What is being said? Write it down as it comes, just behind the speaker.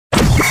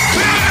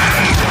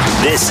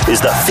This is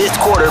the Fifth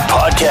Quarter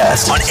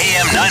Podcast on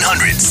AM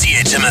 900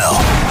 CHML.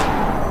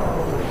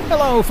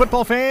 Hello,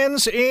 football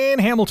fans in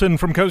Hamilton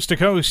from coast to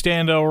coast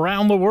and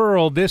around the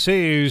world. This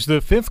is the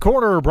Fifth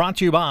Quarter, brought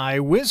to you by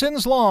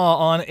Wizen's Law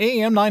on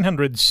AM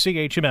 900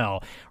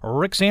 CHML.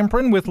 Rick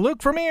Zamprin with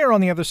Luke Vermeer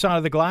on the other side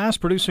of the glass,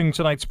 producing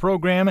tonight's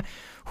program.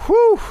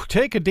 Whew,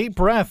 take a deep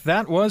breath.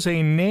 That was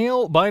a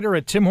nail-biter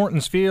at Tim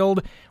Hortons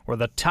Field, where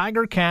the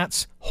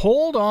Ticats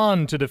hold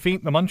on to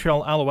defeat the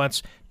Montreal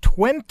Alouettes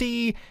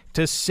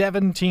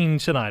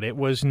 20-17 tonight. It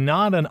was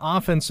not an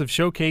offensive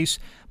showcase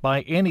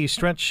by any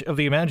stretch of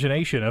the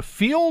imagination. A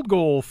field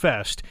goal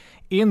fest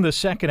in the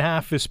second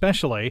half,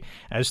 especially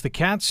as the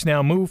Cats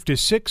now move to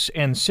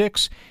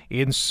 6-6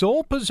 in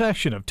sole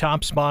possession of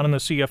top spot in the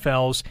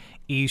CFL's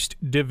East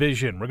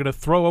Division. We're going to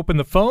throw open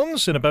the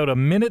phones in about a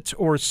minute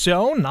or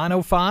so.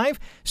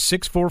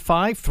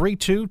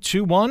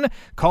 905-645-3221.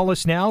 Call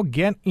us now.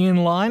 Get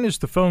in line as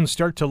the phones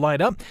start to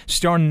light up.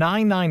 Star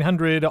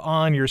 9900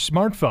 on your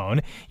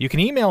smartphone. You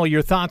can email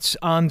your thoughts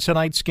on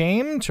tonight's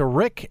game to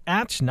rick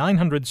at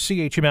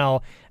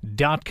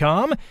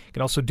 900chml.com. You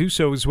can also do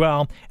so as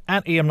well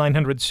at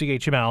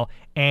AM900CHML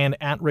and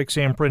at Rick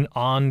Zamprin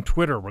on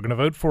Twitter. We're going to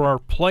vote for our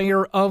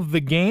player of the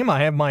game.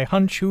 I have my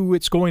hunch who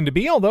it's going to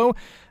be, although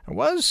there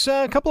was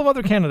a couple of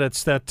other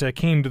candidates that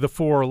came to the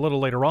fore a little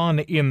later on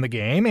in the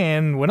game.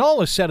 And when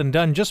all is said and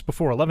done, just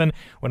before 11,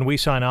 when we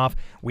sign off,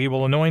 we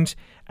will anoint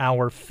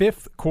our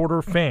fifth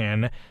quarter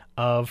fan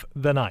of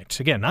the night.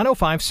 Again,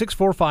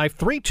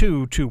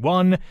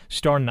 905-645-3221,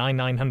 star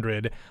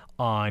 9900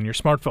 on your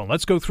smartphone.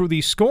 Let's go through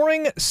the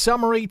scoring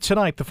summary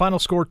tonight. The final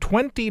score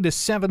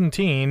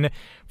 20-17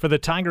 for the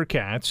Tiger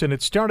Cats, and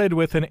it started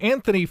with an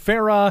Anthony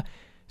Farah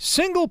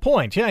single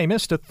point. Yeah, he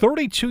missed a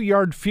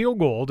 32-yard field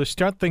goal to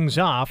start things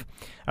off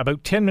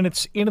about 10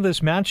 minutes into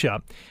this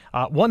matchup.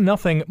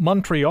 1-0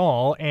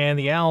 Montreal, and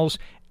the Owls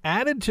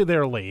added to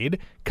their lead a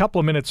couple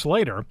of minutes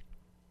later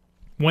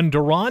when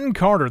Duron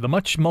Carter, the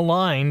much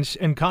maligned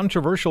and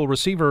controversial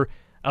receiver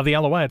of the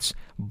Alouettes,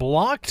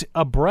 blocked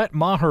a Brett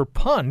Maher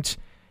punt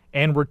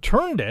and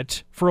returned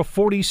it for a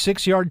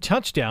 46-yard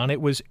touchdown.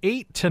 It was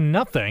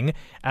 8-0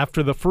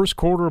 after the first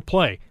quarter of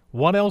play.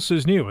 What else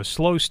is new? A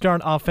slow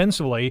start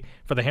offensively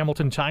for the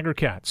Hamilton Tiger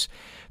Cats.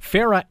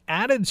 Farah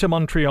added to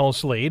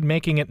Montreal's lead,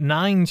 making it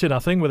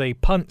 9-0 with a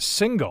punt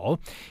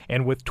single.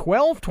 And with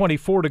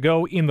 12:24 to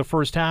go in the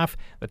first half,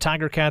 the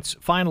Tiger Cats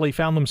finally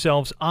found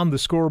themselves on the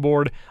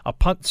scoreboard. A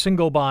punt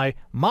single by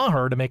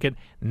Maher to make it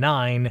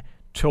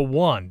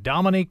 9-1.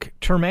 Dominique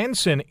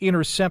Termanson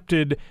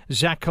intercepted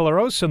Zach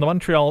Caleros on the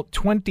Montreal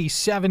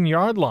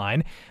 27-yard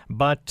line,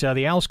 but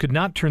the Owls could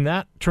not turn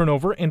that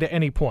turnover into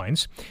any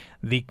points.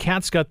 The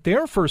Cats got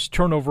their first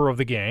turnover of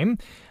the game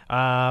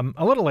a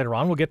little later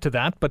on. We'll get to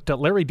that, but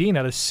Larry Dean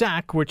had a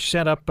sack, which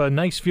set up a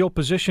nice field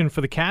position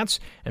for the Cats,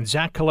 and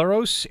Zach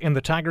Caleros and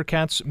the Tiger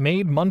Cats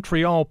made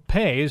Montreal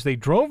pay as they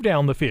drove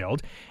down the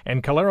field,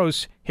 and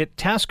Caleros hit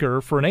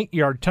Tasker for an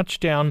 8-yard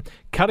touchdown,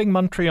 cutting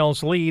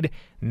Montreal's lead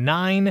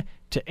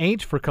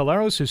 9-8 for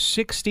Caleros'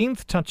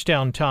 16th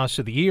touchdown toss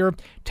of the year,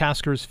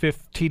 Tasker's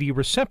 5th TD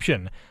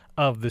reception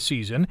of the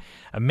season.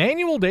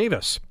 Emmanuel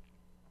Davis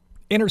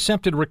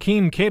intercepted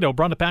Rakeem Cato,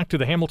 brought it back to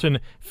the Hamilton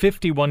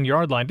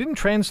 51-yard line. Didn't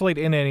translate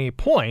in any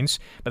points,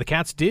 but the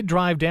Cats did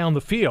drive down the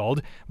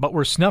field, but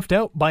were snuffed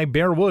out by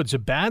Bear Woods. A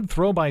bad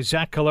throw by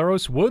Zach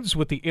Caleros. Woods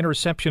with the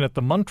interception at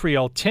the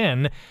Montreal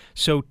 10.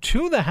 So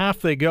to the half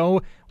they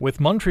go,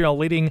 with Montreal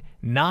leading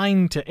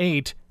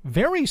 9-8.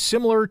 Very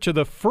similar to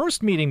the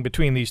first meeting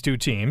between these two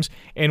teams,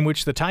 in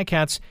which the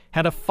Ticats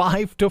had a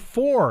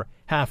 5-4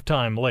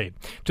 halftime lead.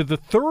 To the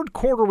third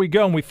quarter we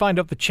go, and we find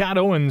out that Chad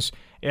Owens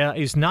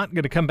is not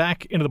going to come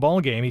back into the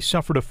ballgame. He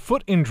suffered a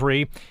foot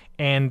injury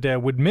and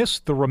would miss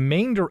the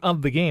remainder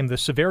of the game. The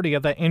severity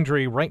of that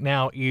injury right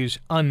now is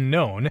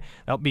unknown.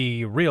 That'll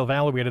be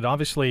reevaluated,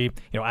 obviously,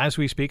 as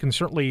we speak, and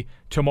certainly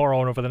tomorrow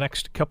and over the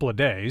next couple of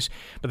days.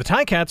 But the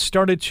Ticats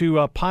started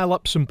to pile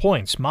up some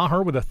points.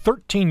 Maher with a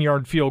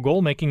 13-yard field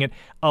goal, making it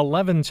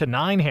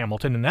 11-9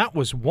 Hamilton, and that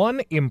was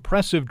one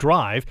impressive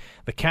drive.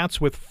 The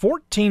Cats with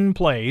 14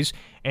 plays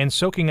and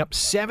soaking up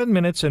 7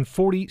 minutes and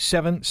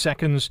 47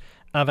 seconds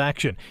of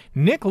action.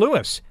 Nick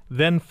Lewis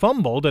then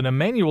fumbled, and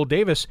Emmanuel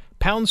Davis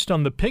pounced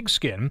on the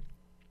pigskin.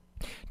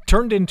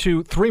 Turned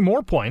into 3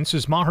 more points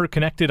as Maher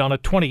connected on a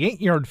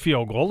 28-yard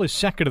field goal, his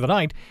second of the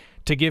night,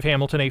 to give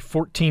Hamilton a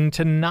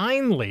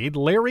 14-9 lead.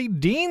 Larry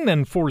Dean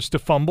then forced a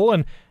fumble,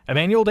 and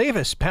Emmanuel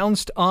Davis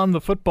pounced on the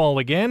football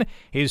again.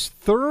 His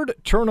third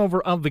turnover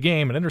of the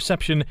game, an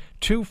interception,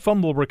 2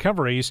 fumble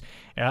recoveries.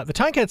 The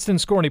Ticats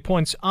didn't score any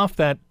points off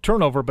that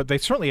turnover, but they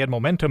certainly had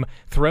momentum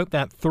throughout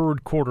that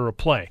third quarter of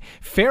play.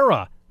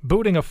 Farah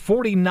booting a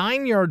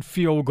 49-yard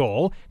field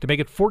goal to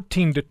make it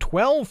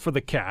 14-12 for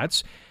the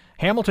Cats.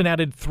 Hamilton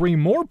added 3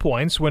 more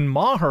points when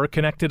Maher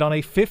connected on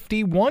a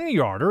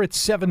 51-yarder at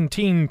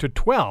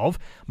 17-12.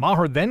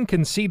 Maher then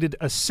conceded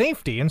a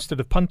safety instead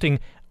of punting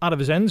out of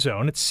his end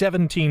zone. It's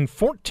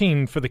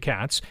 17-14 for the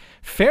Cats.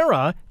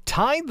 Farah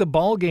tied the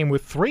ball game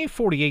with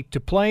 3:48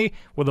 to play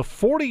with a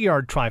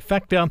 40-yard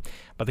trifecta,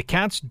 but the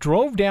Cats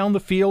drove down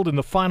the field in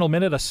the final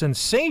minute. A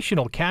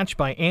sensational catch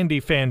by Andy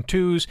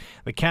Fantuz.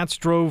 The Cats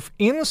drove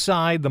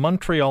inside the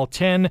Montreal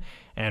 10,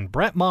 and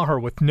Brett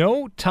Maher, with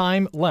no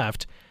time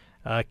left,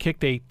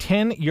 kicked a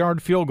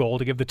 10-yard field goal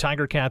to give the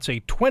Tiger Cats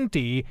a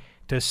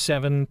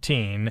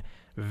 20-17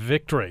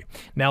 victory.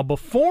 Now,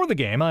 before the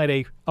game, I had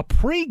a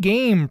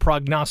pre-game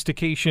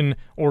prognostication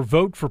or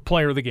vote for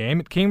player of the game.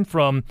 It came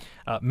from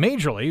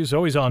Majorly, who's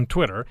always on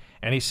Twitter,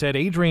 and he said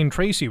Adrian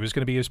Tracy was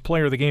going to be his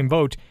player of the game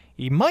vote.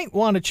 He might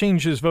want to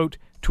change his vote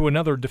to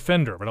another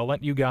defender, but I'll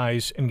let you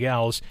guys and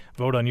gals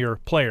vote on your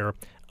player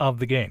of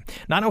the game.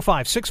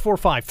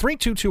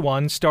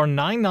 905-645-3221, star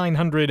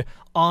 9900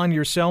 on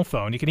your cell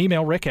phone. You can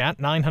email Rick at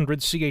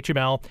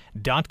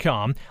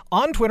 900CHML.com,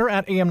 on Twitter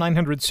at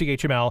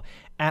AM900CHML,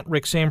 at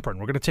Rick Samprin.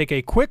 We're going to take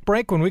a quick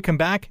break. When we come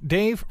back,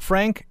 Dave,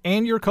 Frank,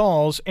 and your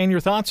calls and your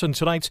thoughts on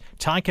tonight's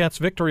Ticats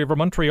victory over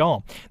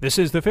Montreal. This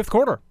is the 5th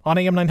quarter on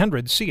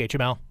AM900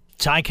 CHML.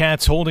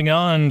 Ticats holding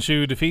on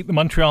to defeat the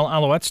Montreal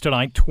Alouettes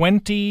tonight,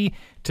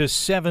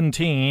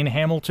 20-17.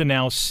 Hamilton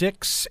now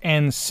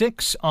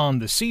 6-6 on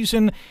the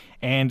season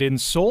and in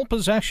sole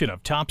possession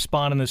of top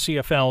spot in the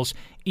CFL's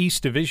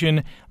East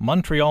Division.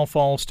 Montreal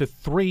falls to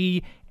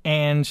 3-9,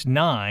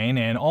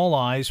 and all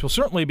eyes will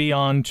certainly be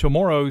on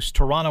tomorrow's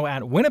Toronto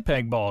at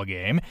Winnipeg ball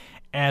game,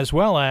 as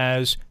well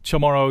as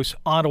tomorrow's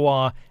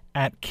Ottawa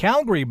at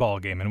Calgary ball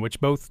game, in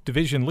which both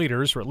division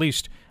leaders, or at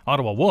least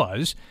Ottawa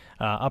was,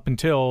 up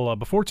until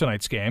before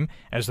tonight's game,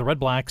 as the Red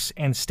Blacks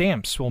and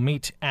Stamps will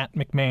meet at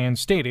McMahon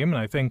Stadium.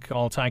 And I think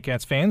all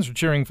Ticats fans are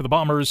cheering for the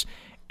Bombers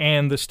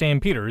and the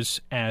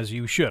Stampeders, as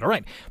you should. All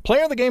right,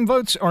 player of the game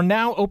votes are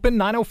now open.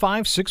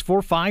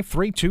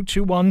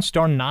 905-645-3221,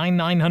 star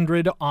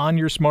 9900 on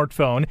your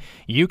smartphone.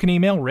 You can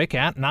email Rick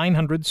at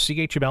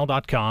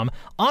 900CHML.com,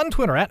 on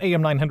Twitter at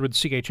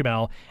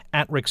AM900CHML,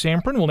 at Rick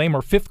Samprin. We'll name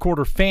our 5th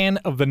quarter fan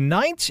of the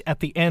night at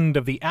the end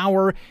of the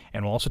hour,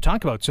 and we'll also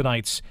talk about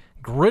tonight's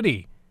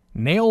gritty,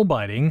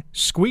 nail-biting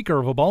squeaker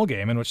of a ball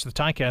game in which the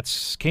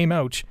Ticats came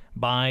out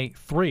by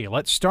 3.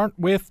 Let's start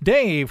with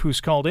Dave, who's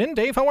called in.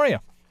 Dave, how are you?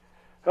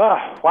 Oh,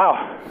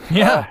 wow.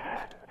 Yeah.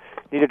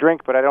 Need a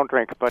drink, but I don't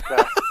drink. But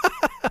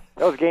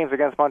those games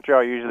against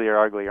Montreal usually are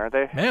ugly, aren't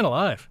they? Man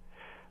alive.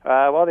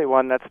 Well, they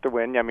won. That's the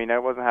win. I mean, I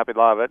wasn't happy with a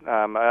lot of it.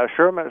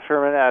 Sherman,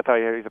 I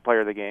thought he's a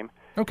player of the game.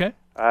 Okay.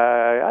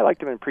 I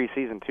liked him in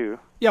preseason, too.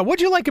 Yeah,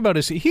 what'd you like about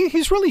his...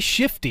 He's really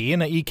shifty,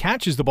 and he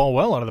catches the ball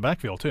well out of the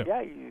backfield, too.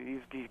 Yeah, he's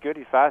good.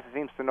 He's fast. He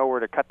seems to know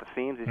where to cut the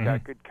seams. He's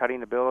got good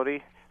cutting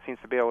ability. Seems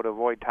to be able to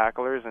avoid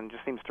tacklers and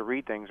just seems to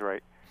read things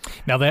right.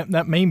 Now,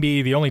 that may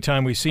be the only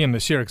time we see him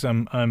this year, because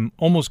I'm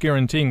almost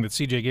guaranteeing that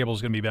C.J. Gable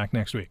is going to be back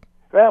next week.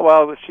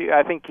 Well,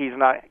 I think he's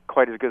not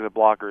quite as good a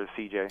blocker as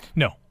C.J.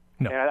 No.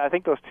 And I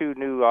think those 2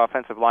 new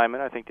offensive linemen,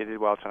 I think they did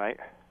well tonight.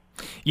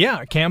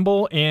 Yeah,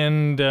 Campbell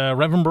and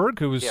Revenberg,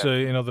 who was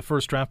the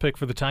first draft pick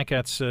for the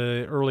Ticats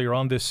earlier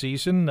on this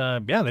season. They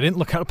didn't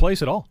look out of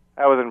place at all.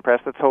 I was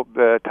impressed. Let's hope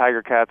the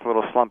Tiger Cats'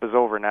 little slump is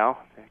over now,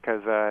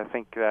 because I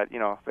think that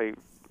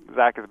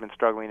Zach has been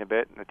struggling a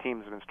bit, and the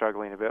team's been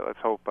struggling a bit. Let's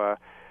hope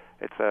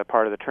it's a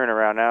part of the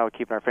turnaround now.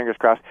 Keeping our fingers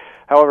crossed.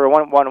 However,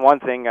 one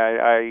thing,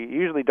 I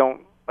usually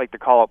don't like to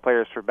call out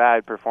players for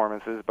bad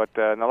performances, but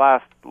in the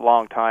last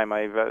long time,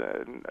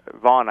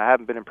 Vaughn, I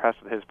haven't been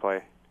impressed with his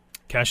play.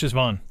 Cassius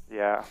Vaughn.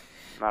 Yeah.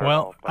 Not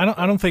well, at all,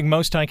 I don't think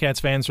most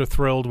Ticats fans are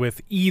thrilled with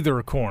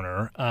either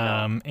corner,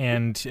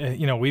 and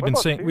we've been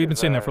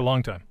saying that for a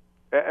long time.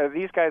 Are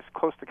these guys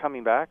close to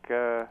coming back?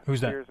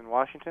 Who's that? Sears in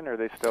Washington, or are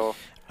they still...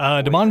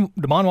 Damon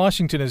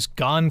Washington is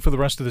gone for the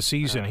rest of the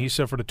season. He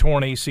suffered a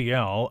torn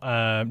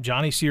ACL.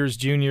 Johnny Sears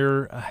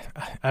Jr., I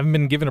haven't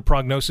been given a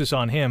prognosis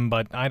on him,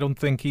 but I don't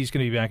think he's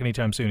going to be back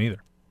anytime soon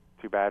either.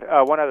 Too bad.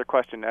 One other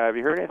question. Have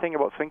you heard anything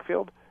about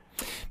Sinkfield?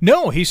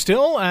 No, he's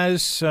still,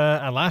 as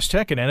at last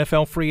check, an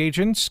NFL free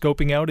agent,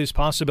 scoping out his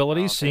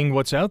possibilities, seeing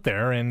what's out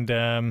there. And,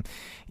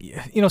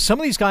 some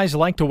of these guys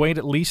like to wait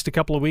at least a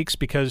couple of weeks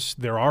because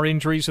there are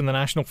injuries in the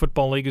National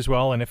Football League as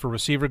well. And if a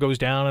receiver goes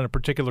down in a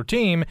particular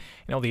team,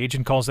 the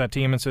agent calls that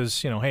team and says,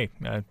 hey,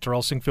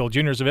 Terrell Sinkfield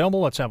Jr. is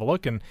available. Let's have a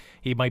look. And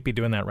he might be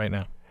doing that right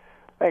now.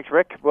 Thanks,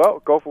 Rick.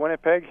 Well, go for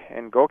Winnipeg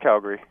and go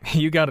Calgary.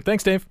 You got it.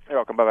 Thanks, Dave. You're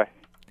welcome. Bye-bye.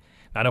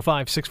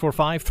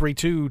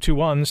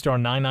 905-645-3221, star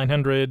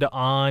 9900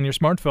 on your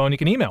smartphone. You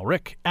can email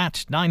Rick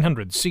at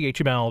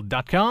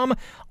 900CHML.com,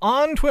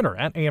 on Twitter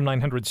at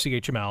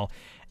AM900CHML,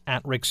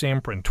 at Rick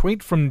Samprin.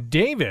 Tweet from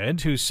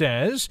David, who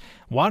says,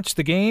 watch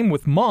the game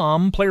with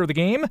Mom, player of the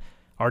game.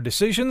 Our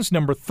decisions,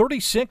 number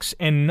 36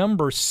 and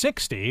number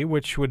 60,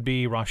 which would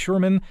be Ross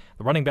Sherman,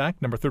 the running back.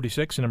 Number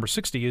 36 and number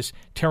 60 is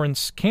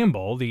Terrence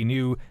Campbell, the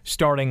new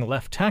starting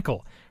left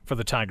tackle for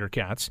the Tiger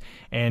Cats.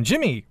 And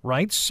Jimmy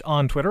writes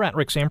on Twitter, at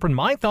Rick Samprin,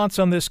 my thoughts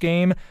on this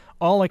game,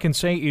 all I can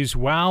say is,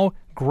 wow,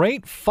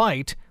 great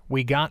fight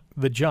we got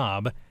the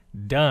job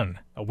done.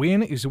 A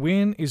win is a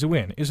win is a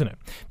win, isn't it?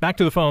 Back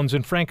to the phones,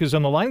 and Frank is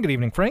on the line. Good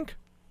evening, Frank.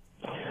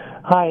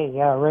 Hi,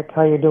 Rick.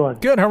 How you doing?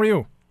 Good. How are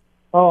you?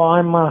 Oh,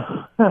 I'm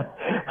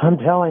I'm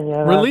telling you.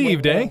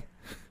 Relieved, eh?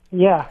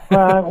 Yeah.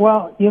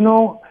 Well, you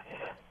know,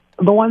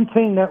 the one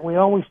thing that we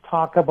always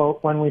talk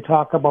about when we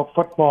talk about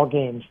football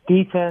games,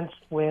 defense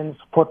wins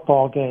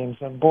football games.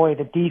 And boy,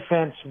 the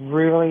defense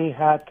really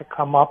had to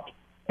come up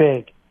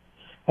big.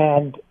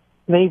 And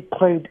they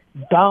played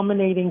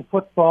dominating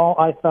football.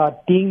 I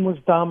thought Dean was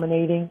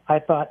dominating. I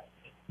thought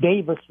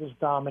Davis was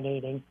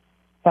dominating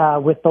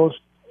with those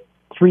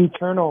 3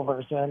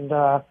 turnovers. And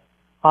on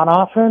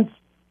offense,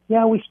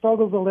 yeah, we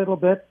struggled a little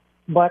bit.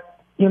 But,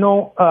 you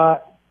know,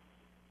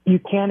 you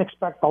can't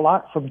expect a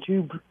lot from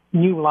 2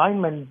 new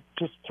linemen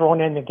just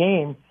thrown in the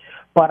game.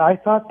 But I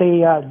thought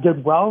they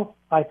did well.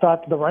 I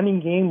thought the running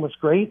game was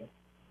great.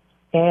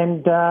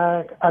 And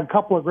a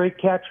couple of great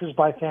catches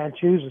by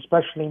Fantus,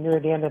 especially near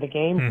the end of the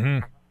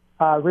game,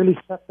 really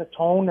set the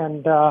tone.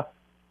 And,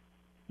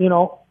 you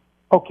know,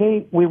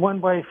 okay, we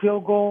won by a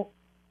field goal.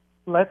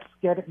 Let's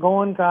get it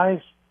going, guys.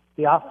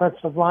 The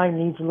offensive line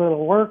needs a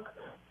little work.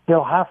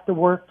 They'll have to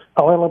work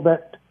a little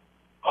bit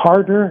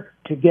harder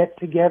to get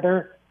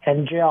together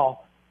and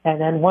gel. And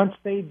then once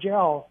they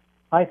gel,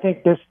 I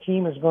think this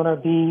team is going to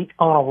be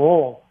on a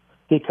roll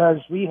because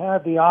we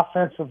have the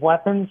offensive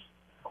weapons.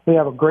 We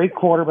have a great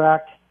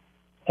quarterback,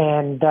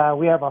 and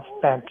we have a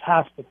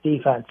fantastic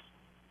defense.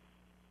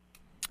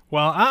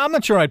 Well, I'm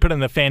not sure I'd put it in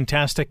the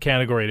fantastic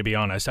category, to be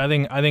honest. I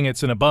think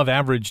it's an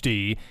above-average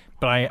D,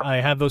 but I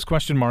have those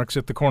question marks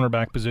at the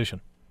cornerback position.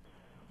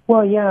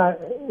 Well, yeah,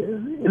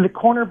 the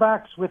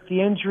cornerbacks with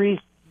the injuries,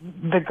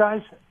 the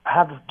guys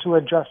have to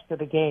adjust to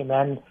the game.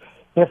 And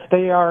if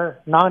they are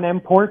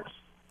non-imports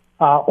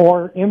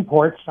or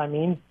imports, I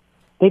mean,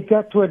 they've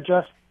got to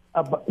adjust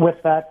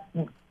with that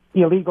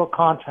illegal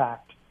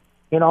contact.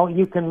 You know,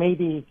 you can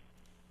maybe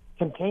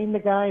contain the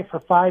guy for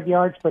 5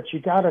 yards, but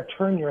you got to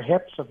turn your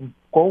hips and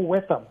go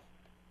with them.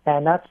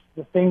 And that's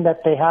the thing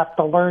that they have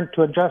to learn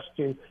to adjust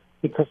to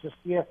because the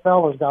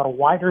CFL has got a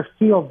wider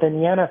field than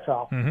the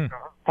NFL. Mm-hmm.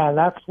 And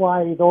that's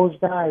why those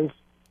guys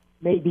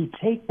maybe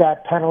take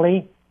that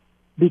penalty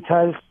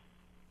because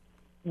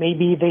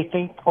maybe they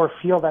think or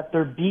feel that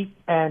they're beat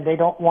and they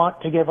don't want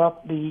to give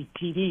up the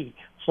TD.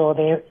 So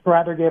they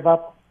rather give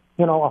up,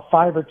 you know, a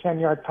 5 or 10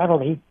 yard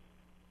penalty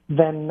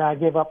than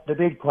give up the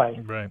big play.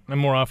 Right. And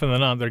more often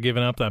than not, they're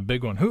giving up that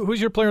big one. Who's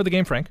your player of the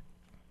game, Frank?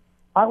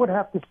 I would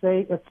have to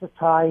say it's a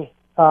tie.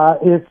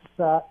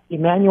 It's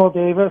Emmanuel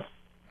Davis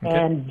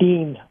and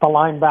Dean, the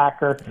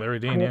linebacker. Larry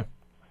Dean, yeah.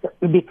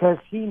 Because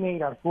he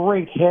made a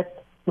great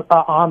hit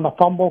on the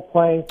fumble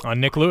play. On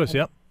Nick Lewis,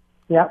 yep.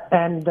 Yep,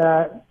 and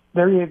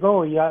there you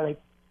go. You got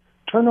like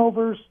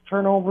turnovers.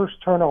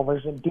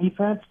 And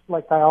defense,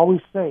 like I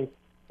always say,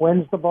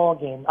 wins the ball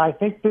game. I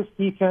think this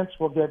defense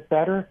will get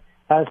better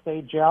as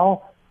they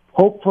gel.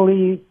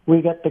 Hopefully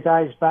we get the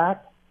guys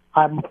back.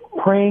 I'm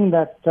praying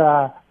that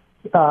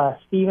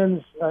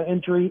Stevens'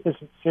 injury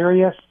isn't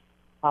serious.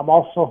 I'm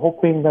also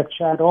hoping that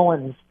Chad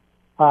Owens,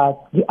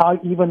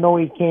 even though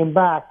he came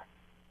back,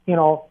 you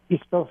know, you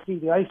still see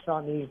the ice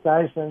on these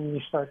guys and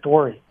you start to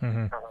worry.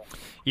 Mm-hmm.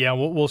 Yeah,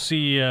 we'll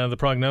see the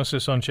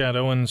prognosis on Chad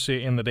Owens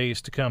in the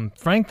days to come.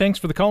 Frank, thanks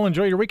for the call.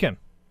 Enjoy your weekend.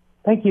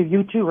 Thank you.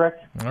 You too, Rick.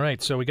 All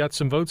right, so we got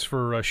some votes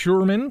for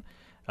Sherman,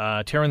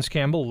 Terrence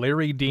Campbell,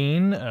 Larry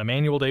Dean,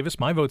 Emmanuel Davis.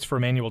 My vote's for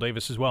Emmanuel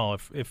Davis as well.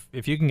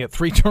 If you can get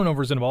 3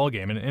 turnovers in a ball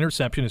game, and an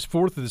interception is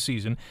 4th of the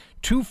season,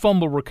 2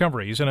 fumble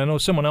recoveries, and I know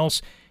someone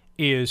else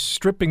is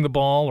stripping the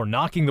ball or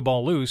knocking the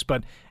ball loose,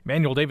 but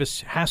Emmanuel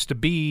Davis has to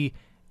be,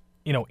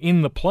 you know,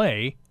 in the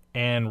play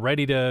and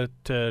ready to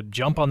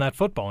jump on that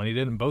football, and he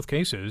did in both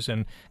cases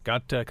and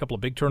got a couple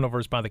of big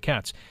turnovers by the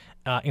Cats.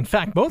 In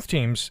fact, both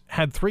teams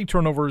had 3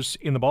 turnovers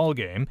in the ball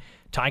game.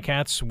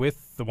 Ticats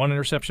with the 1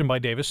 interception by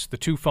Davis, the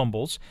 2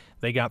 fumbles.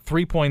 They got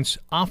 3 points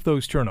off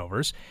those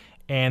turnovers.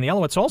 And the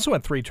Alouettes also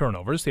had 3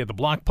 turnovers. They had the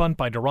block punt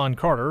by Deron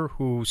Carter,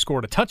 who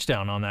scored a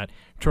touchdown on that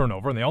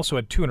turnover, and they also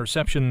had 2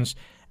 interceptions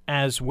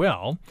as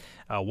well,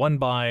 one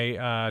by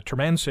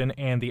Termanson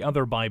and the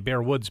other by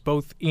Bear Woods,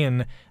 both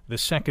in the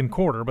second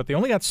quarter. But they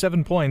only got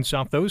 7 points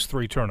off those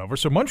 3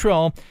 turnovers. So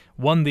Montreal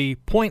won the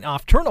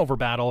point-off-turnover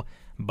battle,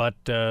 but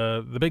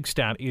the big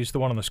stat is the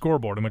one on the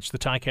scoreboard in which the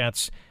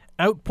Ticats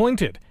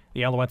outpointed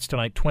the Alouettes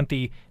tonight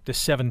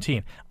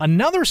 20-17.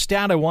 Another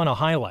stat I want to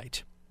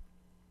highlight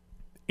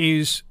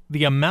is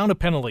the amount of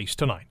penalties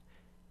tonight.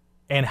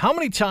 And how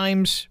many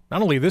times,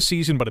 not only this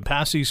season, but in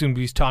past season,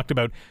 we've talked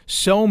about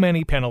so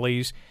many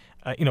penalties,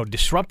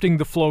 disrupting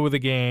the flow of the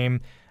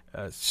game,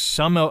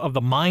 some of the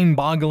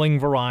mind-boggling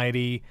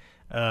variety,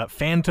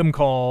 phantom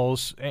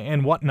calls,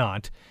 and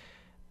whatnot.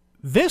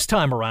 This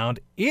time around,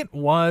 it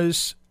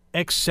was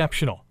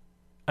exceptional.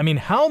 I mean,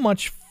 how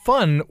much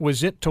fun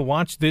was it to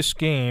watch this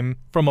game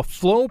from a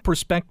flow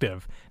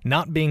perspective,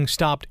 not being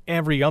stopped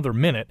every other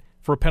minute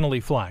for a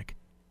penalty flag?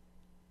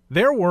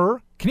 There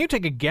were, can you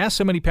take a guess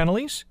how many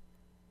penalties?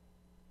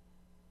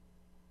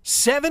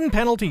 7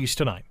 penalties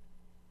tonight.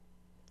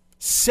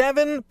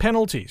 7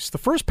 penalties. The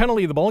first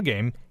penalty of the ball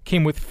game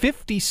came with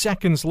 50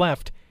 seconds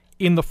left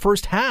in the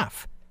first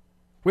half.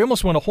 We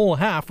almost went a whole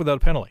half without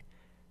a penalty.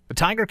 The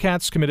Tiger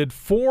Cats committed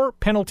 4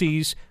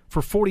 penalties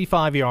for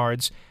 45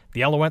 yards.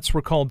 The Alouettes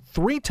were called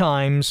 3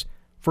 times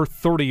for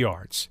 30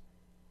 yards.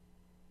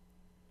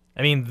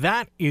 I mean,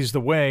 that is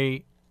the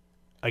way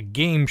a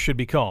game should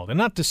be called. And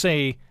not to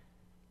say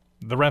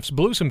the refs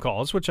blew some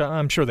calls, which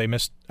I'm sure they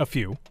missed a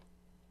few.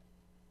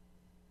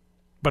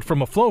 But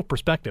from a flow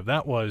perspective,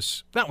 that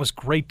was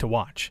great to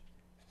watch.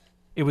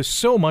 It was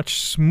so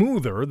much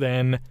smoother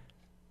than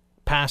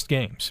past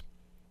games.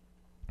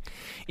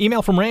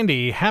 Email from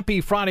Randy.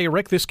 Happy Friday,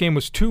 Rick. This game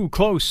was too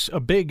close.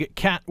 A big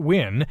Cat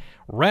win.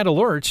 Red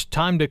alert.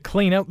 Time to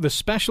clean out the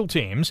special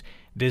teams.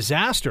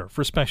 Disaster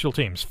for special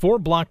teams. 4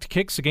 blocked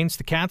kicks against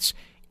the Cats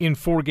in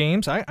 4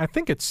 games. I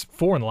think it's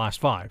 4 in the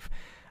last 5.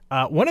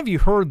 When have you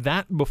heard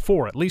that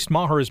before? At least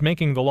Maher is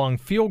making the long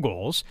field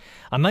goals.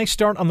 A nice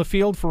start on the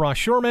field for Ross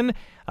Sherman.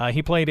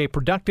 He played a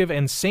productive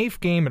and safe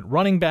game at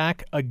running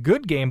back. A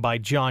good game by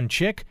John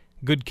Chick.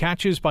 Good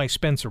catches by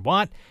Spencer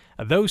Watt.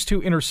 Those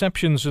 2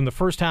 interceptions in the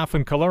first half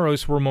in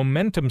Caleros were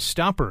momentum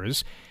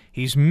stoppers.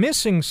 He's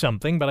missing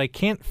something, but I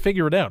can't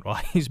figure it out. Well,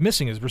 he's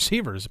missing his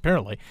receivers,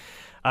 apparently.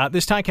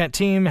 This Ticat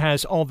team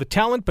has all the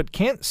talent, but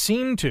can't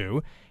seem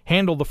to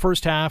handle the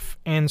first half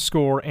and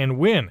score and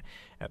win.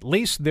 At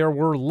least there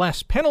were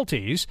less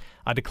penalties.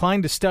 I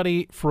declined to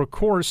study for a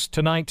course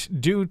tonight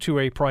due to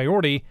a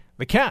priority,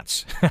 the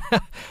Cats.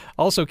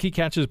 Also, key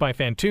catches by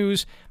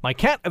Fantus. My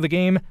cat of the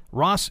game,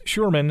 Ross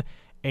Sherman.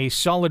 A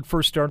solid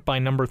first start by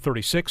number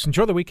 36.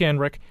 Enjoy the weekend,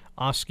 Rick.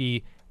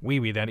 Oski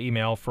Wee Wee, that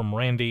email from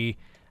Randy,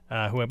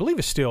 who I believe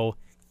is still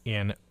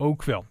in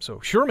Oakville. So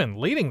Sherman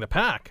leading the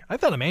pack. I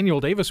thought Emmanuel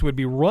Davis would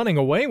be running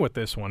away with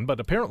this one, but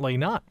apparently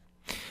not.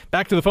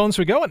 Back to the phones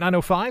we go at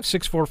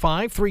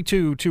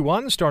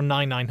 905-645-3221, star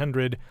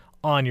 9900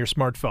 on your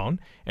smartphone.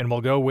 And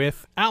we'll go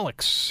with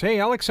Alex. Hey,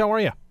 Alex, how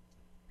are you?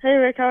 Hey,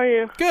 Rick, how are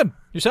you? Good.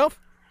 Yourself?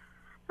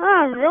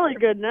 I'm really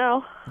good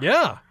now.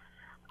 Yeah.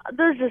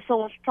 There's just so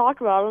much to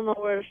talk about. I don't know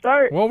where to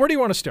start. Well, where do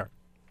you want to start?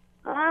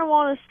 I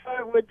want to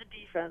start with the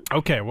defense.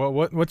 Okay, well,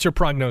 what's your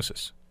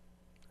prognosis?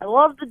 I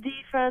love the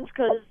defense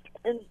because,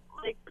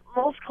 like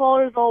most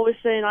callers always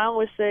say, and I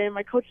always say,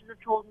 my coaches have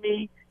told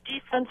me,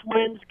 defense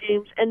wins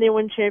games and they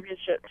win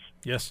championships.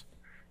 Yes.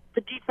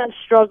 The defense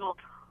struggled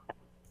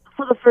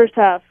for the first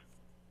half.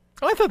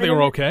 I thought they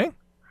were okay.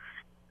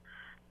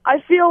 I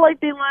feel like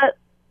they let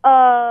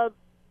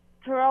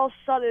Terrell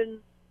Sutton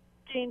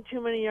gain too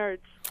many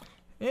yards.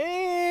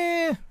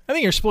 I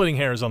think you're splitting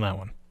hairs on that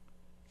one.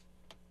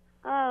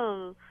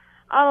 I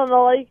don't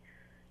know, like,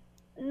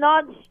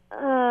 not...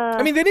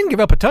 I mean, they didn't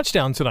give up a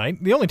touchdown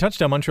tonight. The only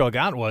touchdown Montreal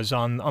got was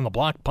on the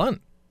blocked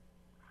punt.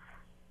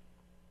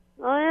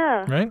 Oh,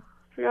 yeah. Right?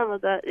 Forgot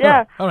about that.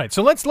 Yeah. All right.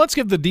 So let's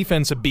give the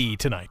defense a B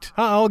tonight.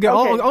 I'll give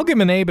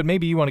them an A, but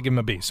maybe you want to give them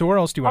a B. So where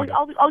else do you want to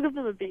go? I'll give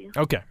them a B.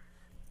 Okay.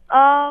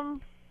 I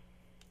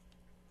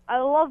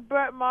love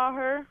Brett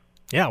Maher.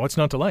 Yeah, what's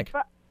not to like?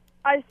 But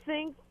I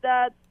think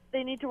that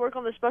they need to work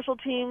on the special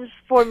teams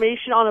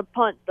formation on a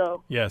punt,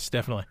 though. Yes,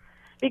 definitely.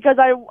 Because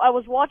I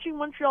was watching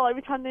Montreal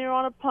every time they were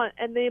on a punt,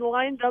 and they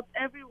lined up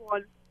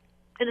everyone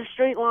in a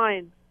straight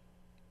line.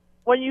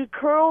 When you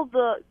curl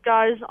the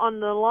guys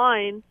on the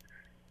line,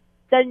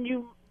 then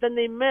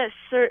they miss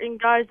certain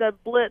guys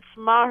that blitz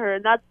Maher,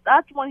 and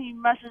that's when he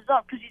messes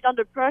up because he's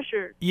under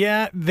pressure.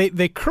 Yeah,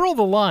 they curl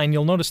the line.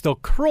 You'll notice they'll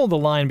curl the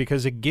line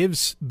because it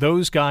gives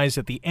those guys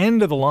at the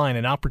end of the line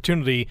an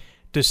opportunity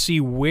to see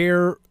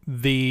where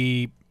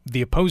the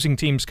opposing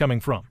team's coming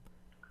from.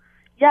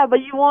 Yeah,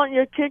 but you want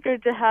your kicker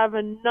to have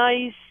a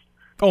nice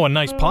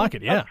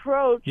pocket, yeah.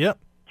 approach Yep.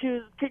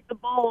 to kick the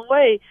ball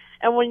away.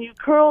 And when you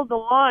curl the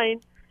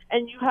line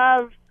and you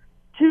have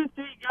 2-3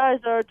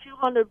 guys that are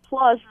 200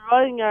 plus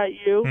running at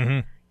you,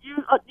 you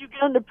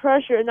get under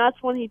pressure, and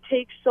that's when he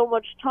takes so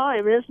much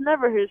time. And it's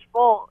never his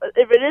fault.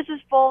 If it is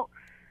his fault,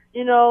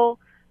 we all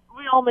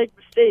make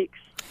mistakes.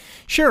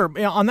 Sure.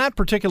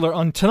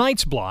 On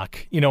tonight's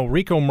block,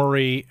 Rico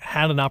Murray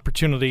had an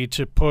opportunity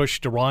to push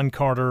Deron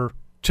Carter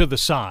to the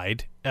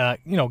side.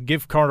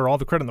 Give Carter all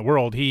the credit in the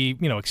world. He,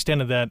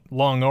 extended that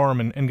long arm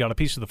and got a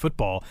piece of the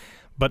football.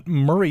 But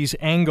Murray's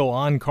angle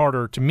on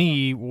Carter, to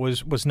me,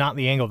 was not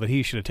the angle that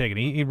he should have taken.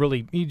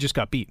 He just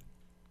got beat.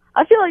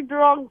 I feel like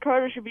Deron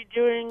Carter should be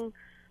doing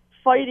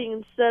fighting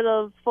instead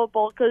of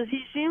football because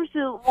he seems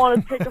to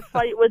want to pick a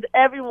fight with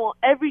everyone,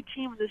 every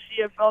team in the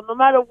CFL, no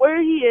matter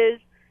where he is.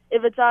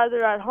 If it's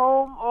either at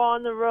home or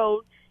on the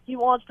road, he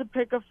wants to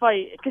pick a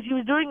fight because he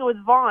was doing it with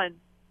Vaughn.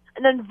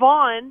 And then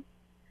Vaughn,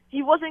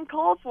 he wasn't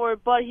called for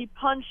it, but he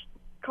punched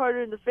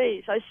Carter in the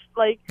face. I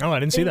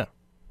didn't see that.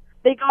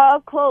 They got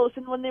up close,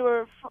 and when they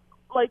were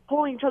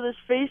pulling each other's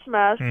face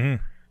masks,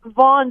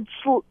 Vaughn,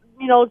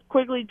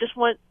 quickly just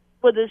went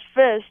with his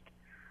fist,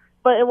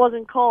 but it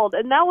wasn't called.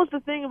 And that was the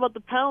thing about the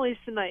penalties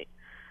tonight.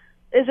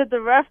 Is it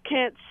the ref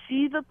can't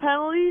see the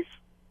penalties,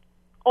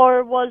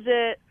 or was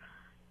it,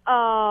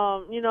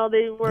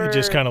 they were... They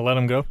just kind of let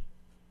him go?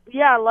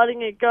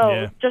 letting it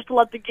go, just to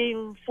let the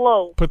game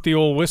flow. Put the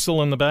old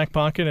whistle in the back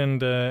pocket,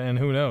 and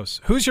who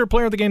knows? Who's your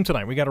player of the game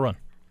tonight? We got to run.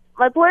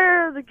 My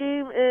player of the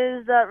game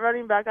is that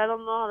running back. I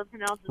don't know how to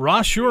pronounce it.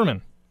 Ross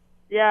Schuerman.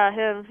 Yeah,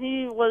 him.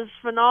 He was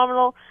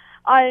phenomenal.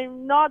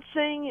 I'm not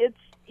saying it's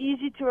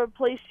easy to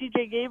replace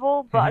C.J.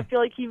 Gable, but I feel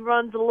like he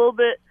runs a little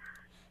bit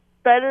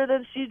better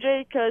than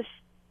C.J. because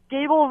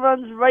Gable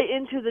runs right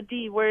into the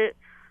D where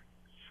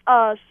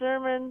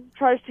Sherman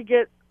tries to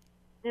get,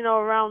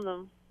 around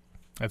them.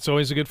 That's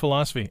always a good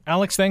philosophy.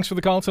 Alex, thanks for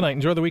the call tonight.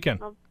 Enjoy the weekend.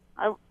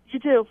 You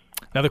too.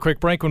 Another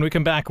quick break. When we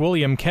come back,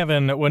 William,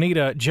 Kevin,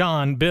 Juanita,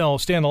 John, Bill,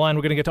 stay on the line.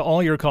 We're going to get to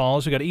all your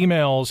calls. We've got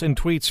emails and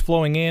tweets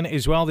flowing in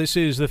as well. This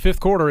is the fifth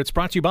quarter. It's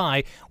brought to you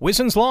by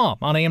Wissen's Law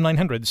on AM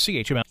 900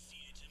 CHML.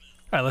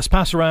 All right, let's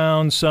pass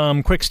around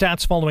some quick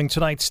stats following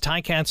tonight's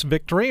Ticats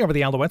victory over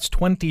the Alouettes,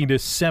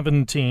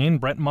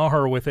 20-17. Brett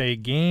Maher with a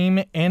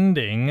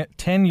game-ending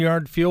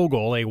 10-yard field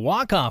goal, a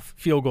walk-off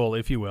field goal,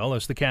 if you will,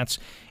 as the Cats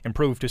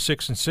improved to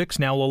 6-6,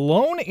 now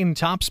alone in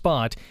top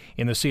spot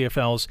in the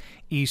CFL's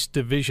East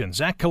Division.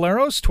 Zach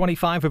Caleros,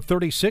 25 of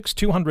 36,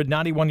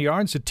 291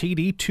 yards, a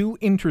TD, 2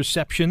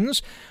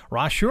 interceptions.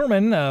 Ross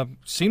Schuerman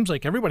seems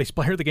like everybody's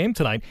player of the game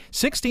tonight.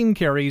 16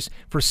 carries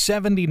for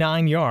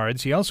 79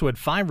 yards. He also had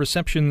 5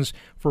 receptions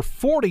for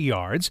 40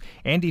 yards.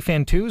 Andy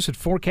Fantuz had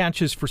 4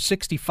 catches for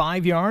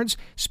 65 yards.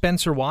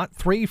 Spencer Watt,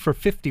 3 for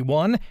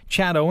 51.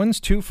 Chad Owens,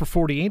 2 for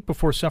 48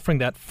 before suffering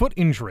that foot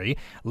injury.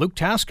 Luke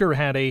Tasker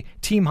had a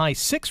team-high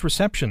 6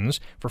 receptions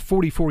for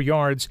 44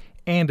 yards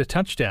and a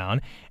touchdown.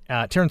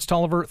 Terrence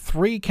Tolliver,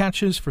 3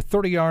 catches for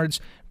 30 yards.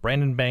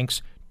 Brandon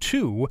Banks,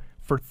 2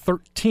 for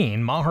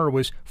 13. Maher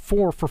was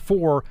 4 for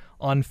 4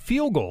 on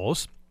field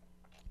goals.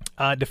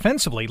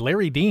 Defensively,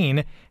 Larry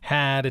Dean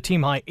had a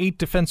team-high 8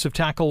 defensive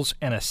tackles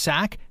and a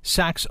sack.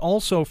 Sacks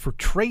also for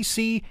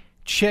Tracy,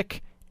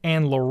 Chick,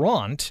 and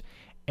Laurent.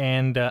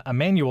 And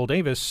Emmanuel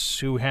Davis,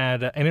 who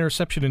had an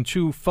interception and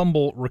 2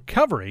 fumble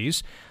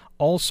recoveries,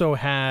 also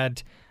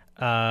had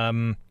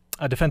a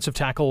defensive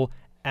tackle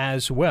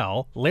as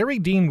well. Larry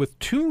Dean with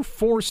 2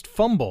 forced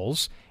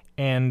fumbles,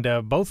 and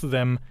both of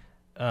them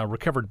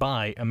recovered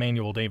by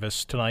Emmanuel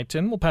Davis tonight.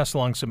 And we'll pass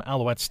along some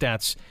Alouette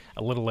stats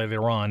a little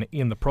later on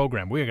in the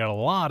program. We got a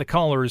lot of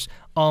callers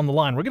on the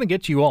line. We're going to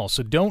get to you all,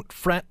 so don't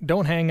fret,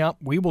 don't hang up.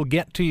 We will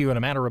get to you in a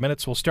matter of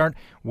minutes. We'll start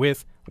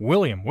with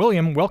William.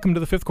 William, welcome to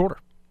the fifth quarter.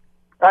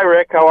 Hi,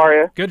 Rick. How are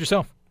you? Good,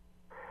 yourself?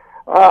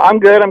 I'm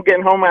good. I'm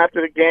getting home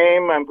after the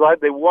game. I'm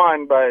glad they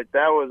won, but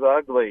that was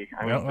ugly.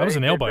 That was a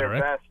nail-biter,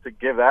 right? Best to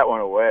give that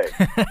one away.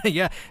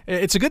 Yeah,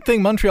 it's a good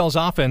thing Montreal's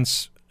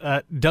offense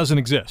doesn't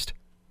exist.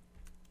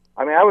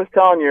 I mean, I was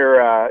telling your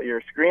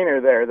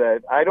screener there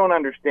that I don't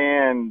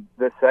understand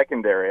the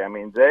secondary. I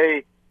mean,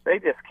 they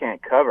just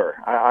can't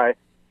cover. I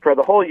for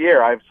the whole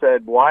year I've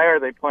said, why are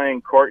they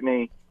playing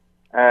Courtney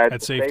at the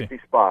safety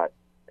spot?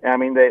 I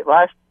mean, they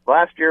last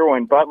year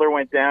when Butler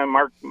went down,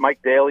 Mike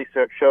Daly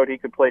showed he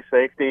could play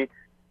safety.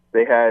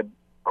 They had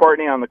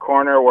Courtney on the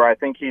corner where I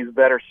think he's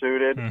better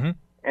suited. Mm-hmm.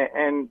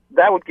 And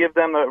that would give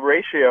them the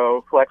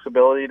ratio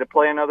flexibility to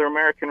play another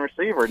American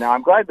receiver. Now,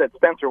 I'm glad that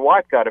Spencer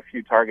Watt got a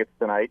few targets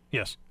tonight.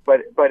 Yes.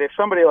 But if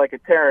somebody like a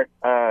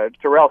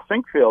Terrell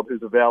Sinkfield,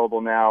 who's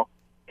available now,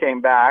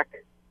 came back,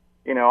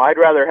 I'd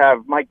rather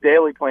have Mike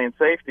Daly playing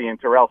safety and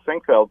Terrell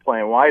Sinkfield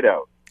playing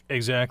wideout.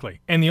 Exactly.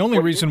 And the only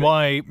reason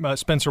why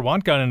Spencer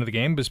Watt got into the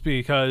game was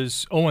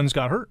because Owens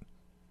got hurt.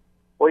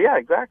 Well, yeah,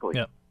 exactly.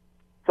 Yeah.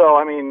 So,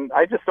 I mean,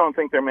 I just don't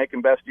think they're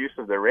making best use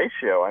of their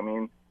ratio. I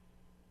mean,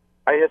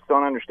 I just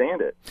don't understand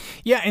it.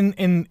 Yeah, and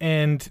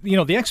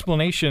the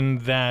explanation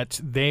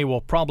that they will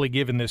probably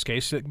give in this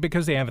case,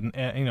 because they haven't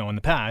in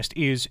the past,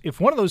 is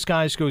if one of those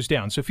guys goes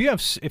down. So if you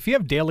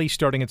have Daly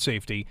starting at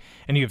safety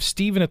and you have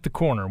Steven at the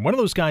corner, one of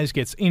those guys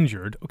gets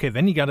injured, okay,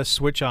 then you got to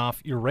switch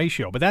off your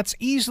ratio. But that's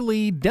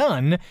easily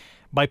done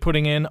by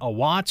putting in a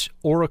Watts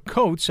or a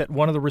Coates at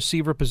one of the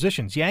receiver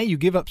positions. Yeah, you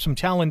give up some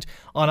talent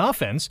on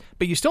offense,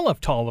 but you still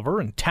have Tolliver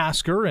and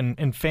Tasker and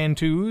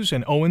Fantuz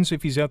and Owens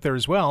if he's out there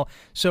as well.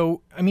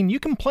 So, I mean, you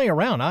can play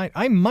around.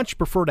 I much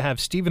prefer to have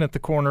Steven at the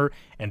corner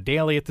and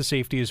Daly at the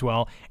safety as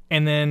well,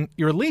 and then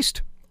you're at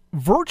least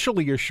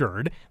virtually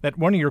assured that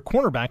one of your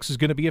cornerbacks is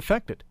going to be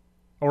affected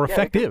or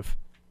effective.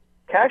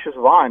 Cassius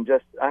Vaughn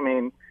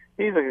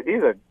he's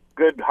a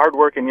good,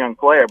 hard-working young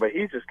player, but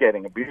he's just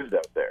getting abused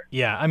out there.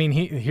 Yeah, I mean,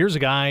 here's a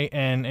guy,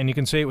 and you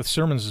can say it with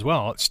Sermons as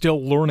well,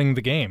 still learning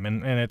the game,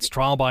 and it's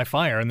trial by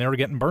fire, and they're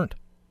getting burnt.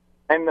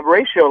 And the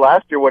ratio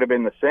last year would have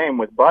been the same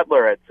with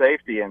Butler at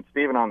safety and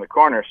Steven on the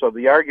corner, so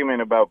the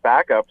argument about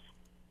backups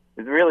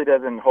really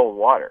doesn't hold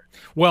water.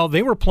 Well,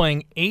 they were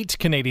playing 8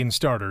 Canadian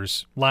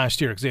starters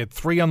last year because they had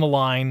 3 on the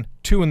line,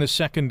 2 in the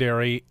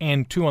secondary,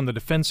 and 2 on the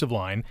defensive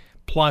line,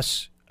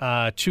 plus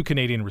 2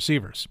 Canadian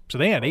receivers. So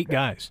they had 8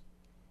 guys.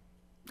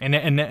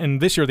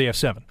 And this year they have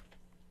 7.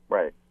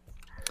 Right.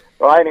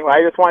 Well, anyway,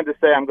 I just wanted to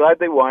say I'm glad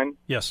they won.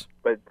 Yes.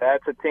 But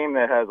that's a team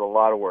that has a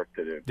lot of work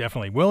to do.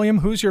 Definitely. William,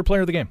 who's your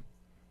player of the game?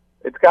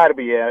 It's got to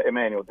be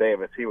Emmanuel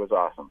Davis. He was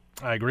awesome.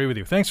 I agree with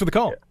you. Thanks for the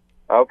call. Yeah.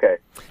 Okay.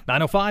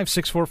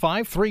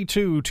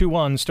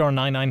 905-645-3221, star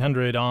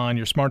 9900 on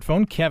your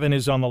smartphone. Kevin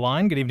is on the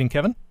line. Good evening,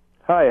 Kevin.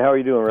 Hi, how are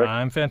you doing, Rick?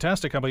 I'm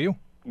fantastic. How about you?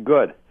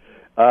 Good.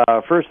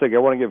 First thing, I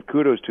want to give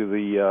kudos to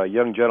the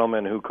young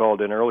gentleman who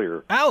called in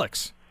earlier.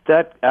 Alex.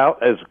 That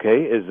is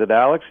okay. Is it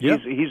Alex?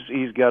 Yep.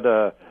 He's got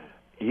a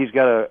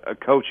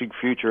coaching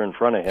future in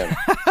front of him.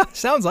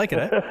 Sounds like it,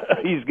 eh?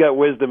 He's got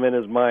wisdom in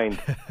his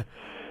mind.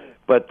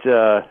 But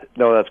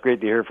no, that's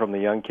great to hear from the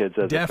young kids.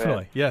 As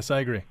Definitely. A fan. Yes, I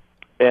agree.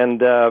 And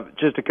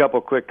just a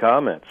couple quick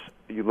comments,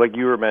 like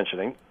you were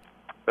mentioning,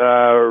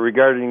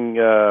 regarding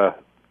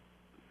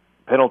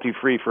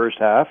penalty-free first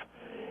half.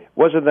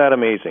 Wasn't that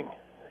amazing?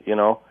 You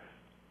know.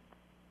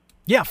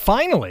 Yeah,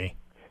 finally.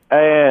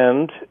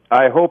 And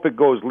I hope it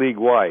goes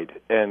league-wide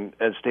and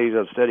stays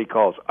on steady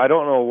calls. I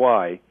don't know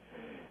why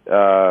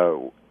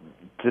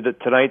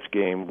tonight's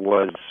game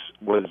was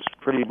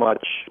pretty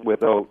much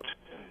without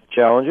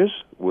challenges,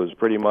 was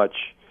pretty much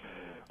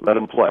let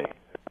them play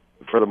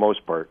for the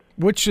most part.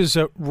 Which is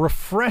a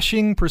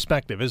refreshing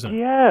perspective, isn't it?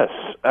 Yes.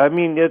 I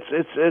mean, it's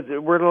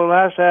we're in the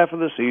last half of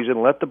the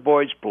season. Let the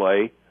boys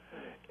play.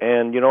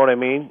 And you know what I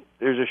mean?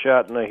 There's a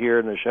shot in the here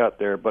and a shot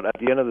there. But at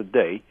the end of the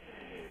day,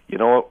 you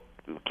know,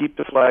 keep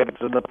the flags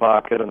in the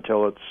pocket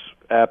until it's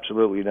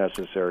absolutely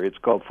necessary. It's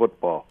called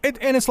football.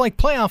 And it's like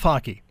playoff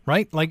hockey,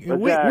 right? Like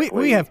Exactly.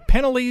 we have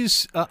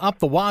penalties up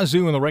the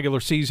wazoo in the regular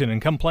season,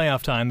 and come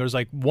playoff time, there's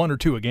like 1 or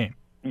 2 a game.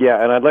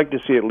 Yeah, and I'd like to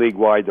see it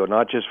league-wide, though,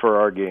 not just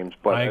for our games,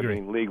 but I agree.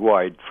 mean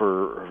league-wide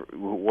for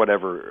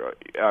whatever.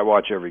 I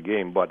watch every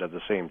game, but at the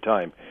same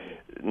time,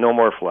 no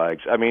more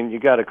flags. I mean, you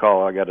got to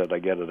call, I get it.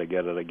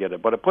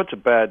 But it puts a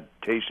bad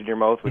taste in your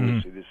mouth when you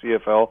see the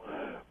CFL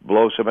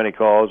blow so many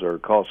calls or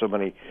call so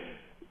many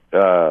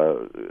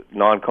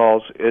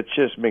non-calls. It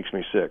just makes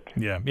me sick.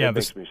 Yeah. It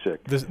makes me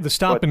sick. The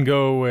stop and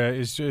go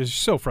is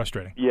so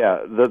frustrating.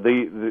 Yeah,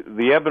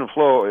 the ebb and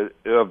flow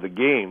of the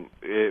game,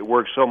 it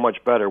works so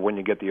much better when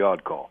you get the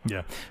odd call.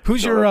 Yeah.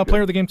 Who's your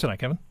player of the game tonight,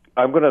 Kevin?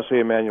 I'm going to say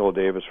Emmanuel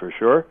Davis for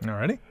sure.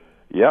 Alrighty.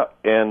 Yeah,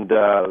 and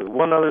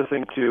one other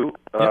thing too,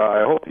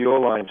 I hope the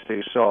O-line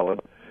stays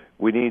solid.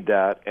 We need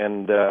that,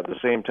 and at the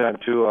same time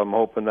too, I'm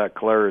hoping that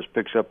Collaros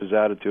picks up his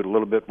attitude a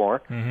little bit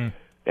more. Mm-hmm.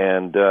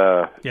 And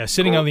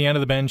sitting on the end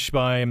of the bench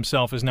by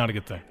himself is not a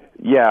good thing.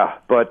 Yeah,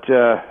 but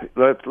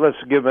let's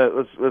give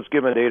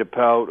him a day to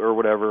pout or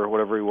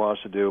whatever he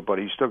wants to do. But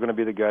he's still going to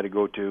be the guy to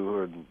go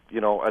to. And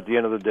you know, at the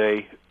end of the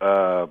day,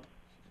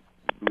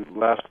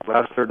 last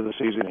third of the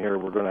season here,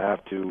 we're going to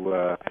have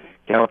to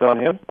count on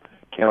him,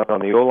 count on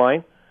the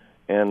O-line,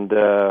 and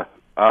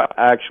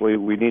actually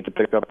we need to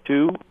pick up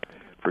 2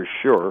 for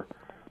sure.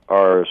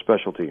 Our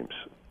special teams.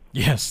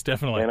 Yes,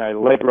 definitely. And I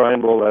like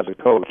Ryan Bull as a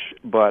coach,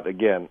 but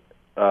again,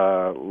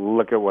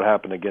 look at what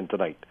happened again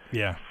tonight.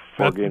 Yeah.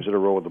 4 games in a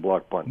row with the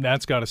block punt.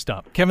 That's got to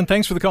stop. Kevin,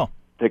 thanks for the call.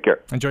 Take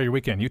care. Enjoy your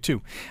weekend. You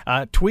too.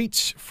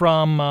 Tweets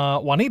from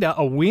Juanita.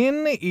 A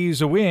win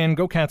is a win.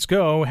 Go Cats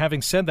go.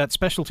 Having said that,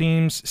 special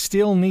teams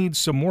still needs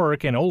some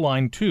work, and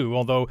O-line too,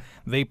 although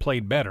they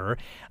played better.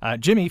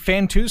 Jimmy,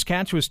 Fan 2's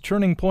catch was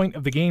turning point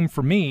of the game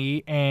for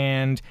me.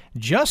 And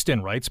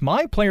Justin writes,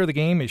 my player of the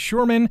game is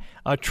Sherman,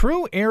 a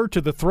true heir to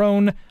the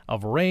throne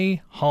of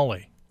Ray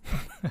Hawley.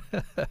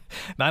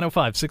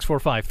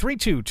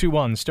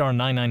 905-645-3221, star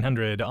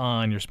 9900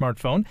 on your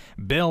smartphone.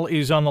 Bill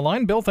is on the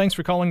line. Bill, thanks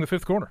for calling the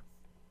fifth quarter.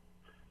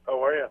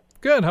 How are you?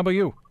 Good. How about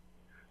you?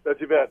 Not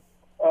too bad.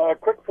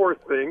 Quick 4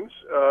 things.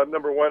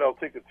 Number 1, I'll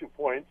take the 2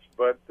 points,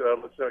 but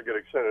let's not get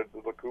excited.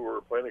 Look who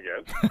we're playing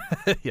against.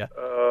 Yeah.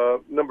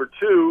 Number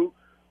 2,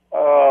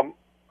 and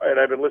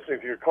I've been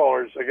listening to your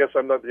callers. I guess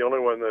I'm not the only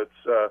one that's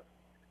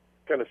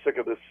kind of sick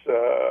of this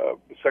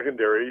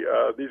secondary.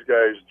 These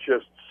guys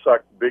just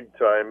suck big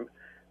time,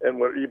 and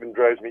what even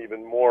drives me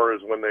even more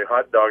is when they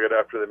hot dog it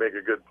after they make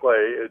a good play.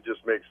 It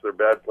just makes their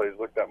bad plays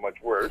look that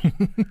much worse.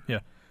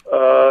 Yeah.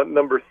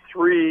 Number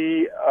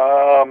 3,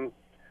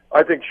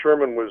 I think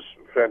Sherman was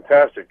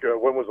fantastic.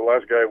 When was the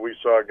last guy we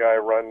saw a guy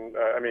run?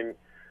 I mean,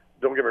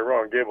 don't get me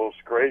wrong, Gable's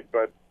great,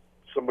 but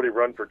somebody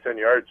run for 10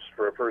 yards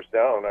for a first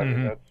down. I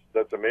mean,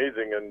 that's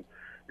amazing. And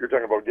you're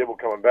talking about Gable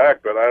coming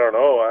back, but I don't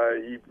know.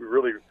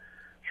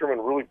 Sherman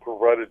really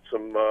provided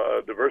some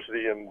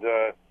diversity, and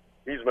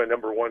he's my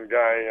number 1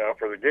 guy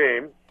for the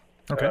game.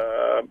 Okay.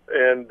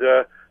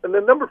 And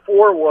then number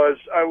 4 was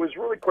I was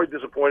really quite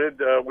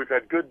disappointed. We've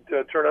had good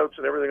turnouts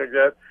and everything like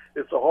that.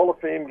 It's a Hall of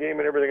Fame game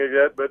and everything like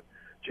that, but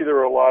gee, there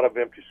were a lot of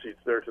empty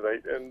seats there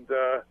tonight, and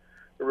I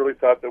really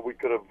thought that we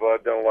could have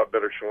done a lot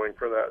better showing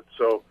for that.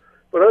 So,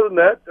 but other than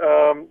that,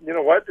 you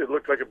know what? It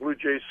looked like a Blue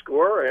Jays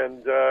score,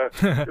 and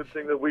good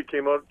thing that we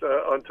came out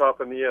on top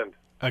in the end.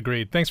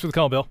 Agreed. Thanks for the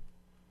call, Bill.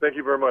 Thank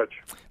you very much.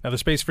 Now the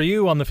space for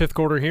you on the fifth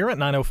quarter here at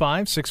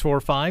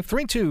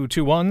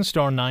 905-645-3221,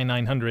 star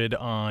 9900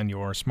 on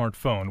your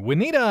smartphone.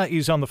 Juanita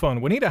is on the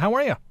phone. Juanita, how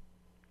are you?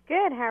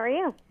 Good. How are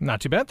you?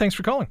 Not too bad. Thanks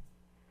for calling.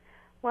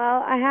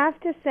 Well, I have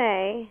to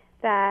say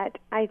that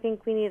I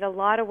think we need a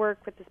lot of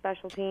work with the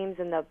special teams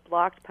and the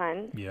blocked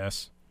punt.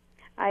 Yes.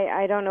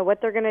 I don't know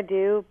what they're going to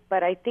do,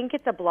 but I think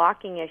it's a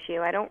blocking issue.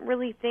 I don't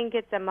really think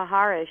it's a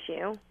Mahara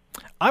issue.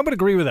 I would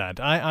agree with that.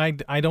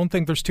 I don't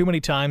think there's too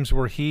many times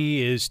where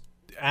he is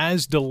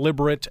as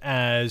deliberate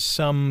as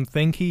some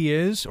think he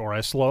is, or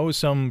as slow as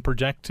some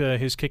project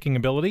his kicking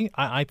ability.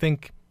 I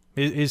think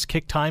his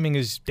kick timing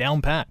is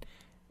down pat.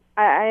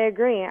 I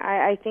agree.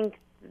 I think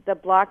the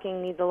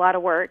blocking needs a lot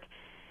of work.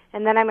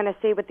 And then I'm going to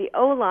say with the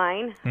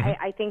O-line,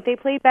 I think they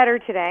played better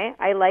today.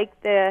 I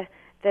like the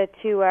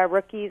two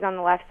rookies on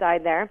the left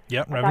side there.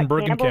 Yeah,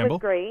 Revenberg and Campbell. Was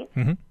great,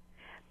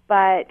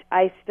 but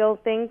I still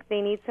think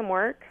they need some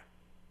work.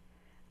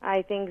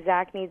 I think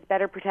Zach needs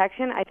better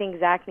protection. I think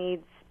Zach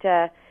needs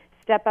to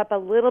step up a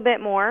little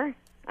bit more.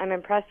 I'm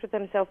impressed with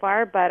him so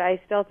far, but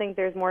I still think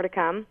there's more to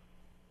come.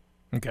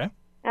 Okay.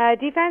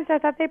 Defense, I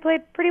thought they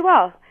played pretty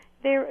well.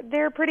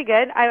 They're pretty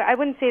good. I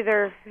wouldn't say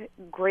they're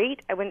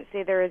great. I wouldn't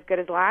say they're as good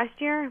as last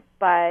year,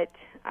 but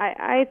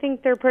I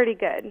think they're pretty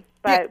good,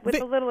 but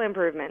with a little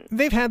improvement.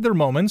 They've had their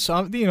moments.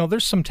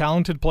 There's some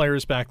talented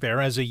players back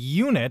there. As a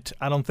unit,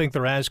 I don't think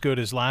they're as good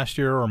as last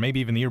year or maybe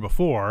even the year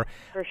before.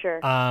 For sure.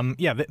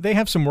 They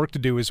have some work to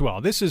do as well.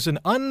 This is an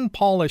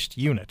unpolished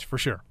unit, for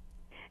sure.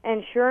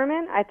 And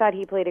Sherman, I thought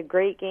he played a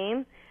great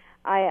game.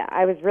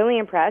 I was really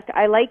impressed.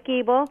 I like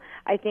Gable.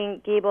 I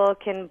think Gable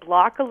can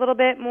block a little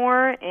bit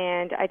more,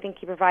 and I think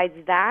he provides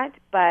that.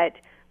 But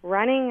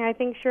running, I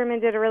think Sherman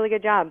did a really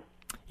good job.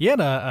 He had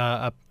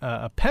a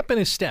pep in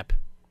his step.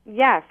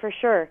 Yeah, for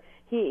sure.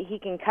 He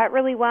can cut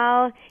really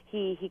well.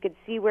 He could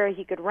see where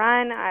he could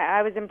run.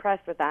 I was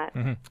impressed with that.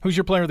 Mm-hmm. Who's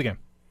your player of the game?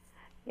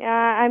 Yeah,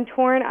 I'm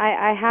torn.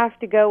 I have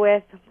to go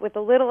with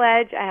a little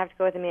edge. I have to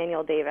go with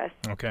Emmanuel Davis.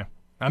 Okay.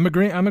 I'm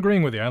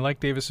agreeing with you. I like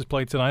Davis's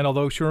play tonight,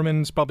 although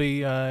Sherman's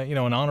probably an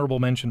honorable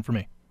mention for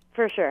me.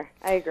 For sure.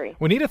 I agree.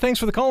 Juanita, thanks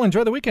for the call.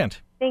 Enjoy the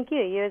weekend. Thank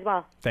you. You as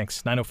well.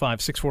 Thanks.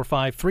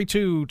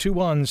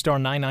 905-645-3221, star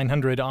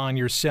 9900 on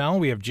your cell.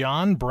 We have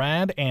John,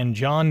 Brad, and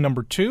John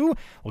number 2.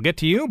 We'll get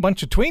to you.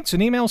 Bunch of tweets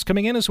and emails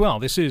coming in as well.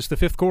 This is the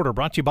fifth quarter,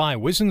 brought to you by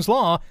Wizen's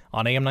Law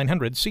on AM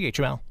 900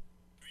 CHML.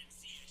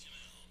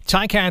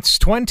 Ticats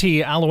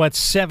 20, Alouettes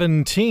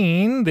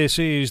 17. This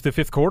is the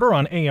fifth quarter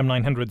on AM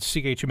 900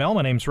 CHML.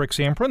 My name's Rick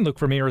Samprin. Luke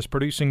Vermeer is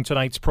producing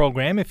tonight's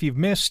program. If you've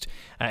missed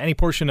any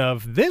portion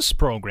of this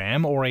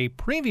program or a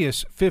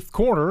previous fifth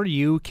quarter,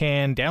 you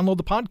can download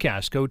the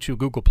podcast. Go to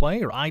Google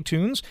Play or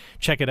iTunes.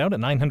 Check it out at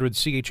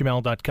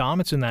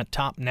 900CHML.com. It's in that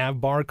top nav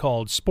bar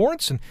called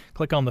Sports, and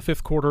click on the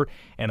fifth quarter,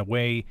 and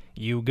away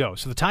you go.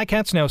 So the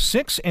Ticats now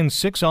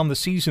 6-6 on the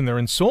season. They're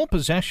in sole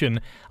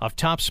possession of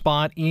top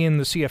spot in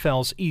the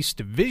CFL's East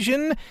Division.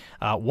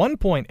 1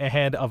 point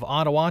ahead of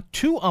Ottawa,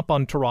 2 up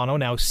on Toronto,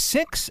 now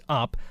 6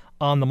 up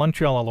on the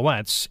Montreal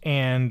Alouettes,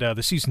 and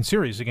the season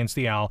series against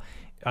the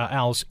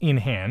Als in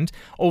hand.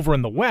 Over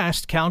in the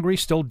West, Calgary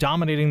still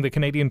dominating the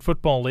Canadian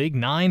Football League,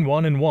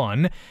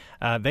 9-1-1.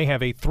 They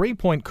have a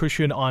 3-point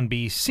cushion on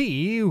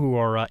BC, who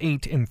are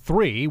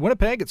 8-3.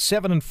 Winnipeg at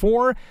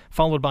 7-4,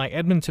 followed by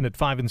Edmonton at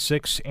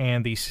 5-6,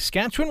 and the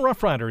Saskatchewan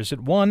Roughriders at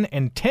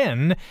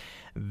 1-10.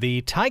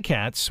 The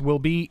Ticats will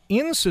be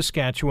in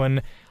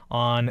Saskatchewan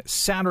on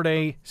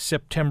Saturday,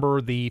 September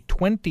the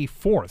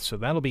 24th. So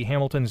that'll be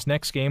Hamilton's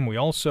next game. We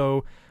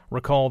also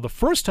recall the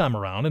first time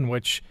around in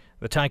which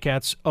the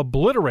Ticats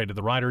obliterated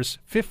the Riders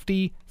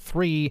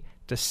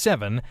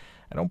 53-7.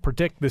 I don't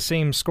predict the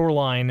same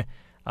scoreline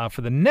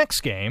for the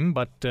next game,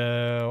 but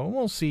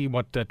we'll see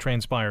what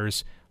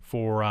transpires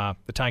for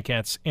the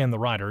Ticats and the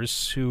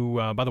Riders, who,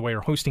 by the way,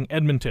 are hosting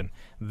Edmonton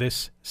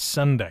this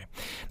Sunday.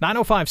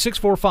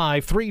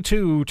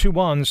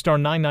 905-645-3221, star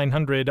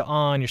 9900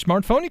 on your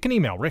smartphone. You can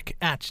email Rick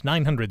at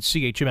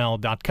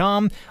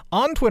 900CHML.com,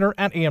 on Twitter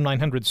at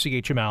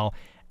AM900CHML,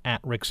 at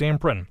Rick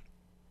Zamprin.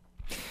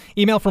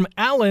 Email from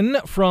Alan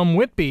from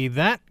Whitby.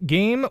 That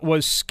game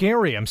was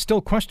scary. I'm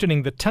still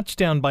questioning the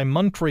touchdown by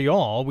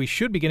Montreal. We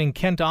should be getting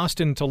Kent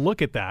Austin to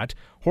look at that.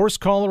 Horse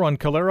collar on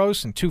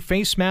Caleros and 2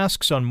 face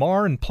masks on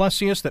Marr and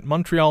Plessius that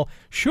Montreal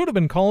should have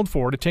been called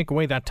for to take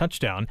away that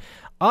touchdown.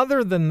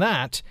 Other than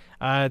that,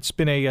 it's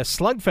been a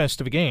slugfest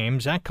of a game.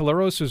 Zach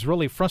Caleros is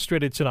really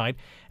frustrated tonight,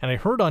 and I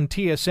heard on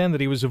TSN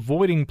that he was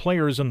avoiding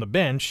players on the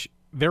bench.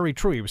 Very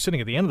true. He was sitting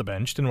at the end of the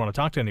bench, didn't want to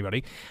talk to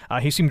anybody.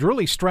 He seemed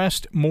really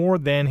stressed more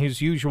than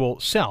his usual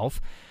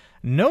self.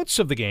 Notes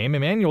of the game: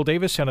 Emmanuel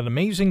Davis had an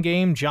amazing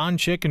game. John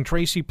Chick and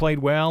Tracy played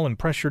well and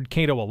pressured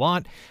Cato a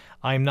lot.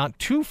 I'm not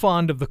too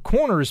fond of the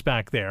corners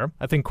back there.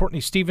 I think Courtney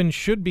Stevens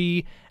should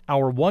be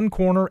our one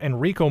corner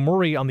and Rico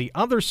Murray on the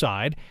other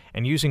side,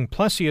 and using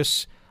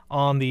Plessius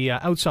on the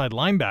outside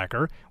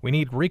linebacker. We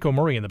need Rico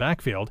Murray in the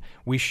backfield.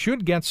 We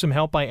should get some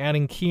help by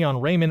adding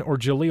Keon Raymond or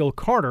Jaleel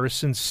Carter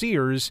since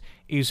Sears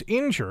is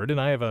injured,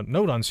 and I have a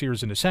note on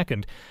Sears in a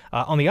second.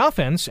 On the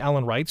offense,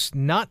 Alan writes,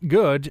 not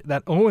good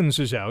that Owens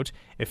is out.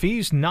 If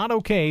he's not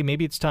okay,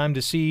 maybe it's time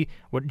to see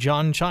what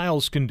John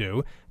Childs can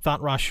do.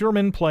 Thought Ross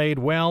Sherman played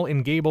well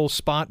in Gable's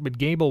spot, but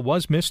Gable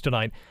was missed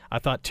tonight. I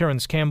thought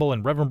Terrence Campbell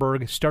and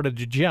Revenberg started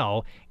to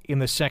gel in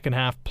the second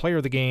half. Player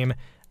of the game,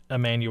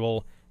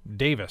 Emmanuel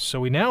Davis.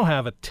 So we now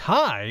have a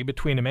tie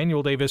between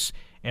Emmanuel Davis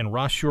and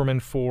Ross Sherman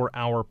for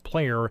our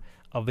player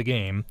of the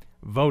game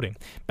voting.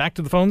 Back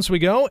to the phones we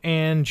go,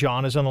 and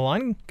John is on the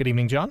line. Good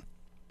evening, John.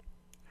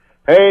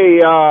 Hey,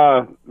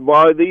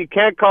 well, you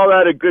can't call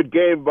that a good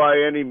game by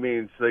any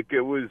means. Like,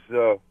 it was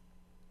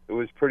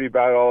pretty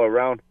bad all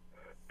around.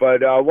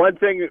 But one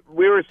thing,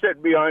 we were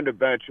sitting behind a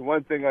bench, and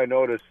one thing I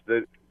noticed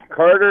that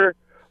Carter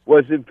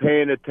wasn't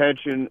paying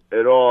attention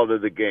at all to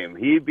the game.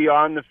 He'd be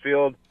on the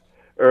field,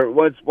 or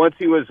once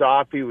he was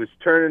off, he was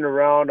turning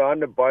around on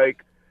the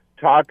bike,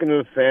 talking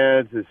to the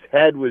fans. His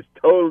head was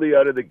totally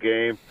out of the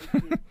game.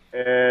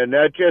 And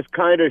that just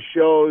kind of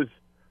shows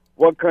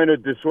what kind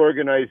of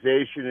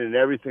disorganization and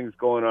everything's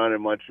going on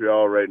in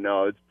Montreal right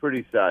now. It's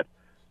pretty sad.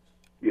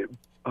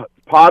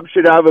 Pop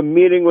should have a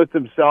meeting with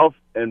himself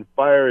and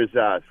fire his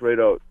ass right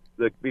out,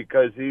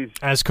 because he's...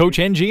 As coach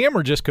and GM,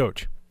 or just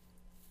coach?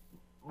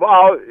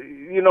 Well,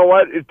 you know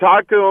what?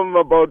 Talk to him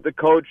about the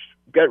coach,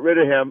 get rid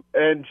of him.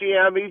 And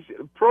GM, he's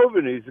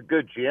proven he's a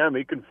good GM.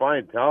 He can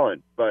find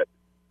talent, but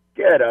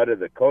get out of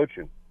the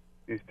coaching.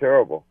 He's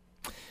terrible.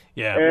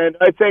 Yeah. And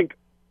I think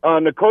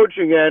on the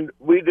coaching end,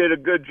 we did a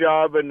good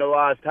job in the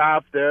last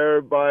half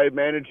there by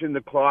managing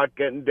the clock,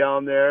 getting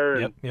down there,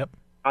 and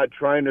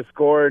trying to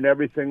score and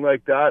everything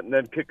like that, and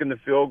then kicking the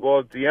field goal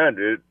at the end.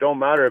 It don't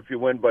matter if you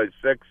win by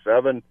 6,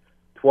 7,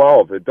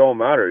 12. It don't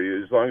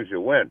matter as long as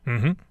you win.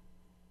 Mm-hmm.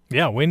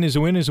 Yeah, win is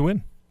a win is a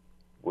win.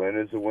 Win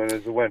is a win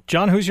is a win.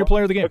 John, who's your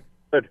player of the game?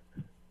 Good.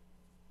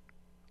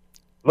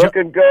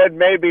 Looking good.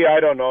 Maybe, I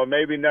don't know,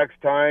 maybe next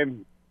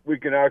time we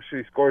can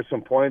actually score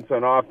some points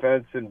on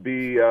offense and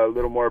be a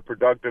little more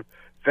productive.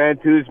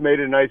 Fantu's made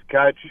a nice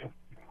catch.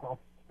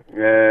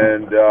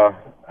 And I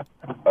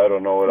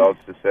don't know what else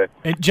to say.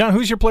 Hey, John,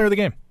 who's your player of the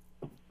game?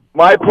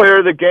 My player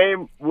of the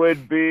game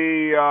would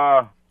be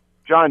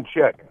John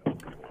Chick.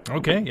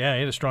 Okay, yeah,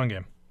 he had a strong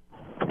game.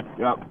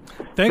 Yeah.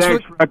 Thanks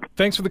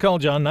for the call,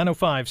 John.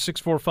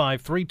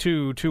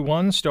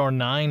 905-645-3221, star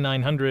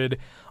 900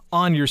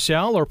 on your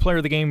cell. Our player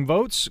of the game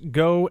votes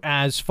go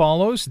as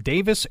follows.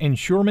 Davis and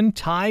Sherman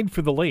tied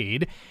for the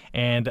lead,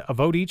 and a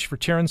vote each for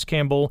Terrence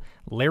Campbell,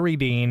 Larry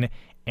Dean,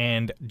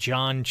 and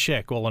John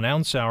Chick. We'll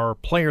announce our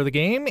player of the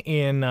game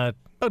in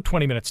about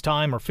 20 minutes'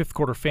 time. Our fifth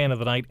quarter fan of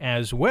the night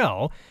as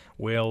well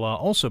will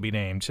also be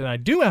named. And I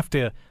do have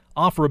to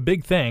offer a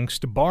big thanks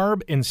to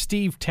Barb and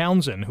Steve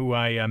Townsend, who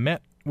I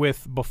met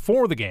with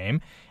before the game,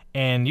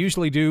 and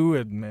usually do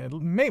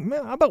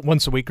about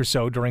once a week or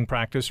so during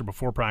practice or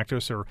before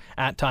practice or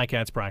at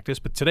Ticats practice.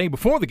 But today,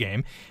 before the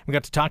game, we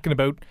got to talking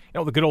about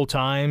the good old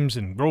times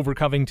and Grover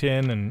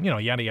Covington and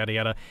yada yada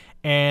yada.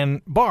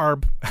 And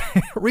Barb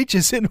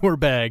reaches into her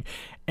bag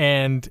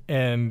and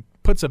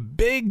puts a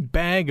big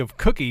bag of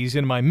cookies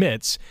in my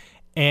mitts.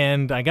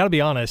 And I got to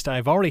be honest,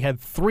 I've already had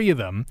 3 of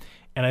them,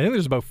 and I think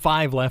there's about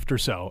 5 left or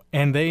so,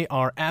 and they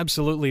are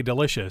absolutely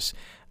delicious.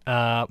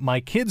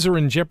 My kids are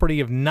in jeopardy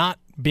of not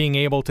being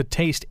able to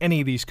taste any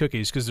of these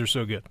cookies because they're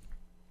so good.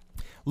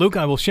 Luke,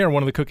 I will share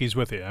one of the cookies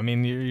with you. I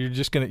mean,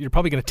 you're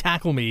probably gonna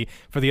tackle me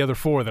for the other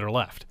 4 that are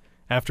left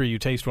after you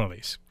taste one of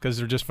these because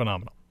they're just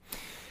phenomenal.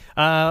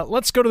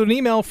 Let's go to an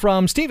email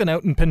from Stephen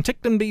out in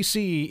Penticton,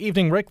 BC.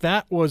 Evening, Rick.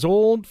 That was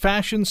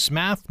old-fashioned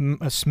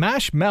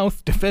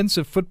smash-mouth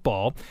defensive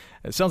football.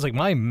 It sounds like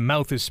my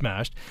mouth is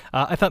smashed.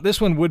 I thought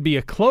this one would be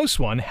a close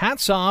one.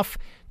 Hats off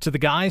to the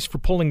guys for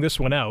pulling this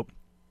one out.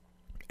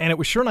 And it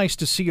was sure nice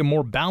to see a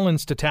more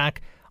balanced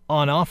attack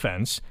on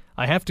offense.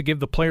 I have to give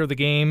the player of the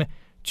game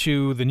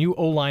to the new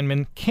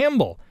O-lineman,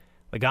 Campbell.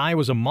 The guy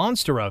was a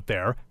monster out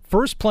there.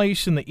 First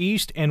place in the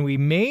East, and we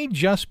may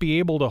just be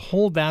able to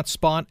hold that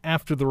spot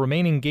after the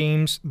remaining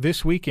games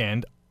this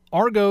weekend.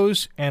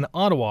 Argos and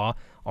Ottawa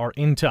are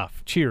in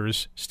tough.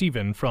 Cheers,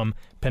 Stephen from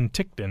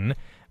Penticton,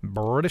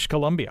 British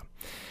Columbia.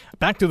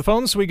 Back to the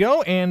phones we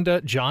go,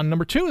 and John,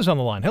 number 2, is on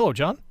the line. Hello,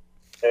 John.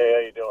 Hey, how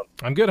you doing?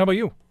 I'm good. How about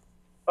you?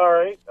 All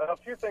right. A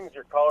few things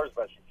your callers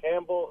mentioned.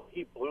 Campbell,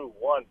 he blew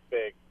one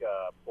big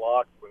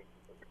block when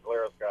the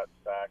Caleros got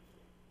sacked.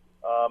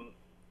 I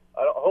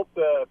hope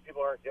the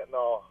people aren't getting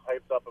all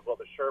hyped up about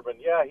the Sherman.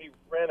 Yeah, he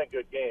ran a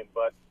good game,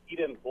 but he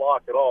didn't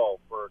block at all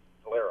for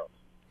Caleros.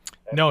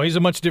 No, he's a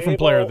much different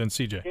player than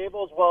CJ.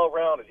 Cable's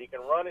well-rounded. He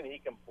can run and he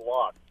can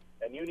block,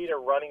 and you need a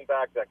running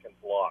back that can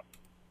block.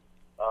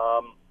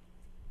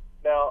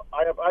 Now,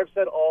 I've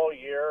said all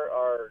year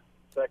our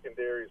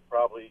secondary is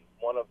probably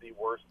one of the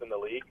worst in the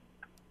league.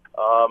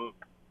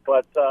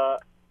 But I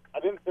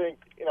didn't think,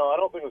 I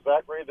don't think it was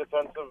that great a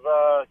defensive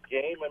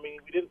game. I mean,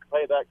 we didn't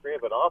play that great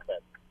of an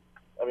offense.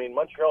 I mean,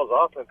 Montreal's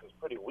offense is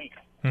pretty weak.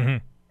 Mm-hmm.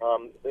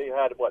 They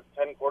had,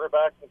 10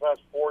 quarterbacks in the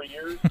past 4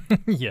 years?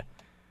 Yeah.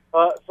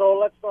 So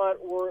let's not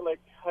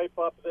hype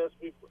up this.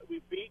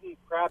 We've beaten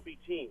crappy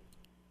teams.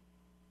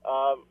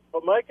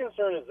 But my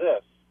concern is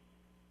this.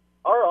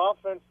 Our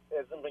offense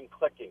hasn't been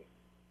clicking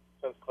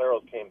since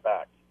Claros came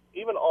back,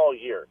 even all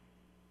year.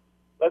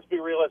 Let's be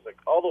realistic.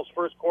 All those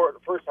first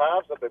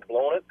halves that they've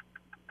blown it,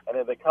 and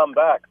then they come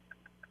back.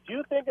 Do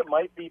you think it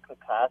might be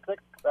Ptacek?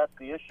 That's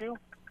the issue.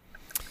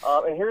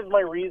 And here's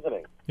my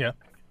reasoning. Yeah.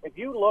 If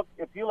you look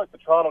at the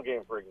Toronto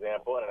game, for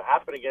example, and it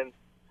happened again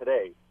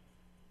today,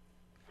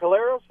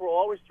 Caleros will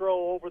always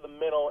throw over the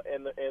middle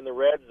in the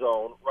red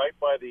zone, right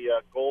by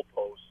the goal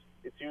post.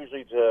 It's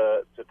usually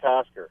to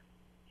Tasker.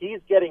 He's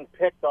getting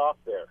picked off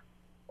there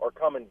or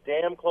coming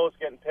damn close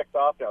getting picked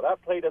off now.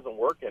 That play doesn't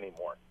work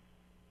anymore.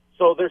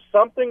 So there's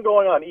something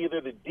going on.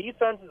 Either the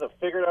defenses have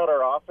figured out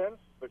our offense,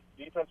 the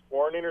defense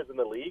coordinators in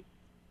the league,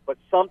 but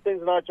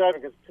something's not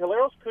jiving because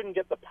Pileros couldn't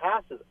get the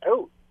passes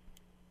out.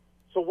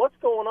 So what's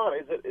going on?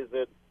 Is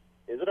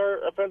it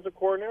our offensive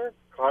coordinator?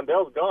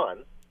 Condell's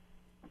gone.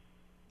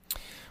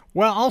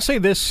 Well, I'll say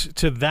this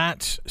to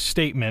that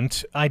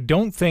statement. I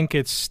don't think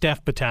it's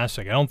Steph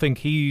Potasic. I don't think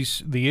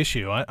he's the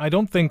issue. I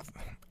don't think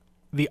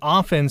the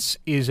offense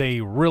is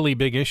a really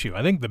big issue.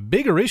 I think the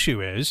bigger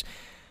issue is,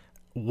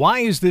 why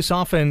is this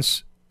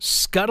offense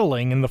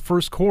scuttling in the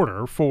first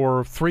quarter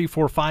for 3,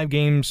 4, 5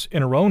 games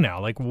in a row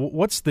now? Like,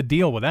 what's the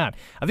deal with that?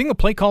 I think the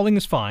play calling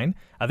is fine.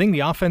 I think the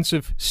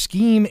offensive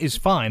scheme is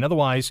fine.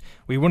 Otherwise,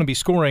 we wouldn't be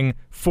scoring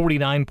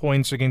 49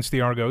 points against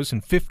the Argos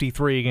and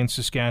 53 against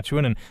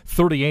Saskatchewan and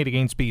 38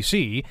 against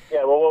BC.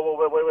 Yeah,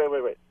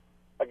 wait.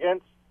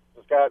 Against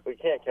Saskatchewan, we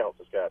can't count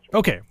Saskatchewan.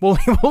 Okay, well,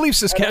 we'll leave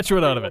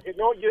Saskatchewan out of it.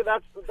 No,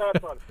 that's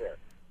unfair.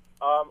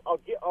 I'll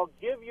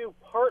give you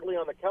partly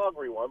on the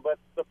Calgary one, but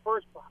the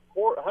first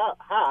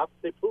half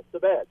they pooped the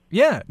bed.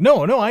 Yeah,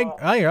 no,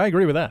 I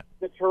agree with that.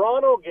 The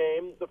Toronto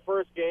game, the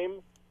first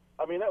game,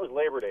 I mean that was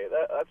Labor Day.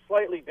 That's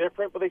slightly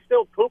different, but they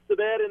still pooped the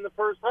bed in the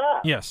first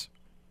half. Yes.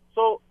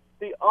 So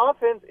the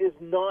offense is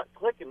not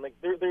clicking. Like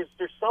there's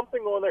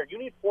something going there. You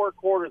need 4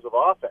 quarters of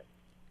offense.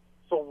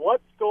 So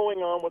what's going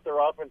on with their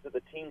offense that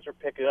the teams are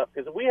picking up?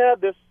 Because we had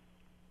this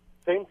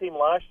same team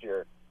last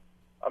year.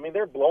 I mean,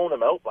 they're blowing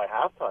them out by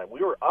halftime.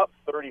 We were up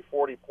 30,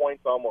 40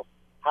 points almost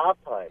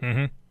halftime.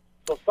 Mm-hmm.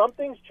 So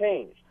something's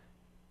changed.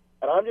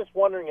 And I'm just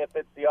wondering if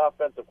it's the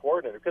offensive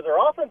coordinator, because their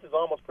offense is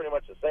almost pretty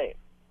much the same.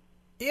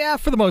 Yeah,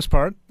 for the most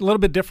part. A little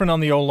bit different on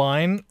the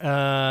O-line.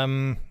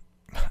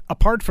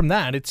 Apart from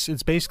that,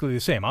 it's basically the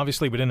same.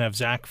 Obviously, we didn't have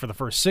Zach for the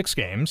first 6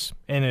 games,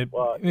 and there'd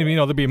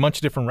be a much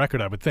different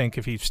record, I would think,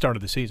 if he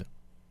started the season.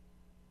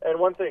 And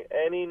one thing,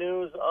 any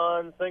news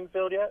on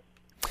Thingfield yet?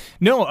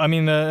 No, I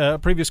mean, the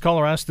previous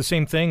caller asked the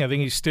same thing. I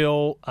think he's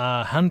still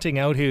hunting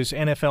out his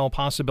NFL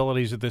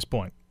possibilities at this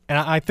point. And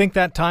I think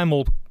that time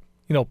will,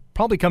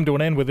 probably come to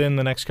an end within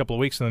the next couple of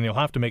weeks, and then he'll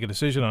have to make a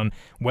decision on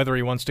whether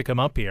he wants to come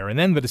up here. And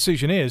then the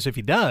decision is, if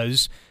he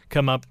does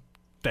come up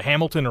to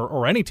Hamilton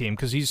or any team,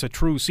 because he's a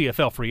true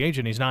CFL free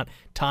agent, he's not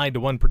tied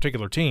to one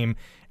particular team,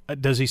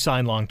 does he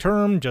sign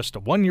long-term, just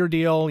a 1-year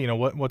deal?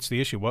 What's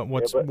the issue?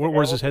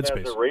 Where's his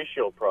headspace? Has a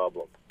ratio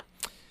problem.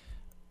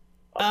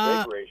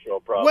 A big ratio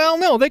problem. Well,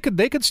 no, they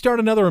could start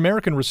another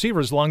American receiver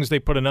as long as they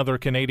put another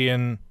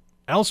Canadian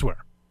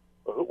elsewhere.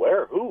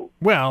 Where? Who?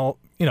 Well,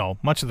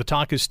 much of the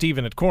talk is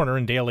Steven at corner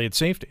and Daly at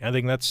safety. I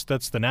think that's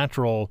the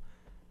natural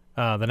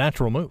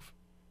move.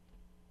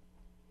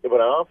 Yeah, but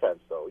on offense,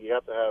 though,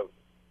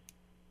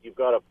 you've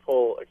got to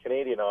pull a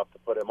Canadian off to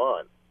put him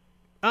on.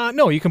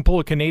 No, you can pull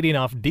a Canadian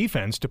off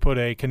defense to put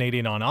a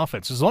Canadian on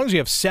offense. As long as you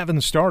have 7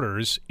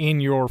 starters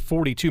in your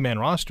 42-man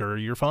roster,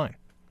 you're fine.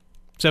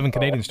 7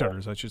 Canadian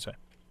starters, I should say.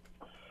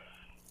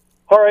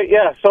 All right,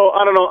 yeah. So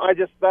I don't know.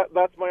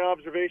 That's my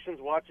observations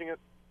watching it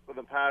for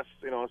the past,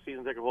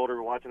 season ticket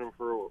holder, watching them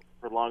for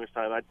the longest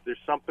time. There's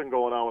something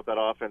going on with that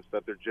offense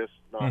that they're just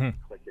not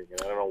clicking,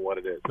 and I don't know what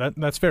it is.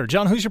 That's fair.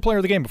 John, who's your player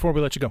of the game before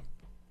we let you go?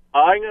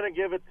 I'm going to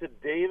give it to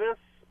Davis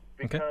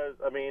because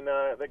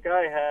the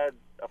guy had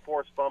a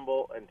forced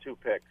fumble and 2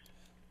 picks.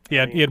 He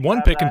had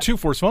 1 pick and 2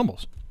 forced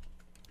fumbles.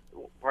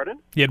 Pardon?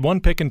 He had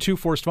 1 pick and 2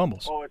 forced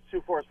fumbles. Oh, it's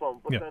 2 forced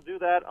fumbles. But to do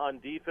that on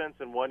defense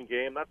in one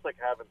game, that's like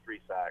having 3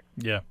 sacks.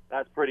 Yeah.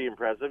 That's pretty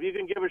impressive. You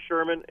can give a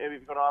Sherman, if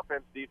you've got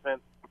offense,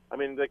 defense. I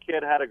mean, the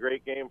kid had a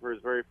great game for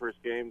his very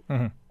first game.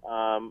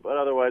 Mm-hmm. But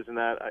otherwise than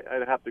that,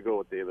 I'd have to go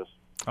with Davis.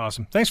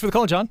 Awesome. Thanks for the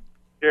call, John.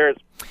 Cheers.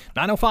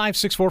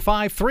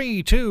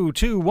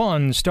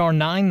 905-645-3221, star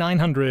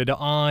 9900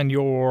 on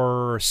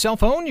your cell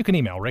phone. You can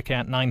email Rick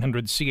at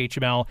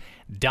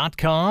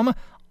 900CHML.com.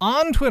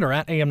 On Twitter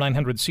at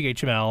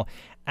AM900CHML.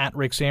 At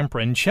Rick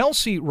Zamprin.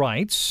 Chelsea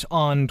writes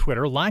on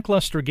Twitter,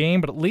 lackluster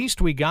game, but at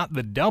least we got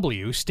the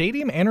W.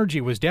 Stadium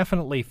energy was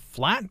definitely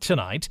flat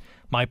tonight.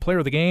 My player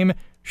of the game,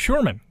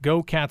 Sherman.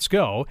 Go Cats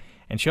go.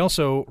 And she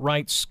also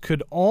writes,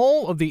 could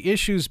all of the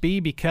issues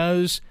be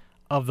because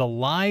of the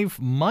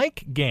live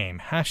mic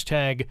game?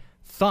 Hashtag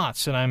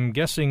thoughts. And I'm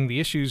guessing the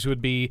issues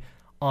would be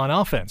on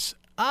offense.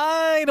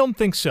 I don't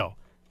think so.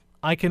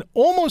 I can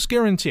almost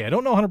guarantee, I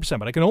don't know 100%,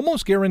 but I can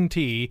almost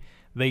guarantee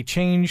they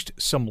changed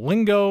some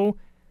lingo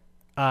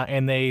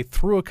and they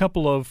threw a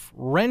couple of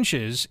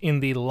wrenches in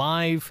the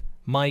live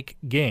mic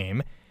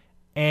game.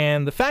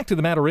 And the fact of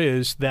the matter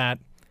is that,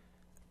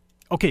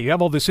 okay, you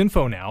have all this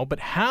info now, but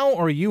how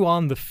are you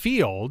on the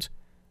field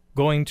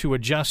going to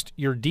adjust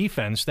your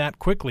defense that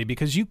quickly?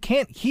 Because you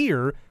can't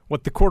hear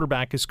what the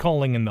quarterback is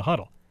calling in the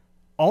huddle.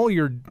 All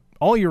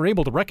you're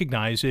able to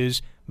recognize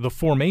is the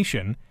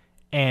formation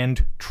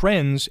and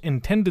trends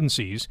and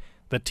tendencies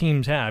that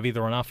teams have,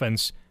 either on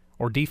offense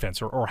or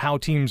defense, or how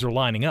teams are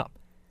lining up.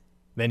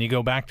 Then you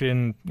go back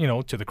to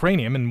the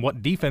cranium and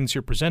what defense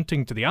you're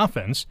presenting to the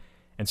offense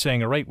and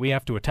saying, all right, we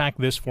have to attack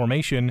this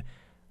formation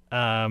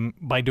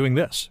by doing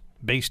this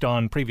based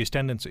on previous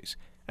tendencies.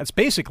 That's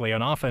basically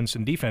on offense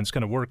and defense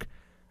going to work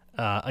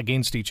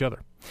against each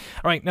other.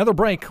 All right, another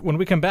break. When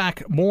we come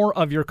back, more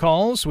of your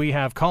calls. We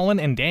have Colin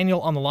and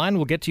Daniel on the line.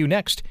 We'll get to you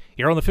next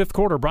here on the fifth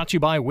quarter, brought to you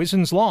by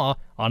Wizen's Law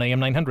on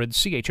AM 900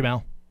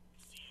 CHML.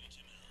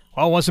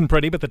 Well, it wasn't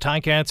pretty, but the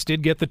Ticats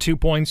did get the 2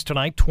 points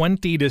tonight,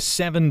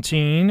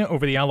 20-17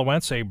 over the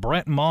Alouettes. A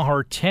Brett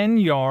Maher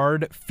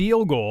 10-yard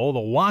field goal, the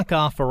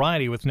walk-off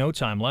variety with no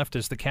time left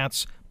as the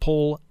Cats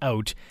pull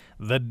out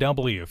the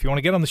W. If you want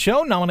to get on the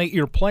show, nominate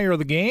your player of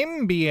the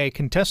game, be a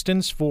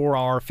contestant for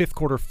our fifth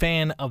quarter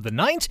fan of the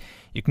night.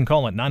 You can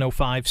call it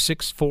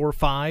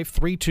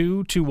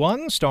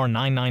 905-645-3221, star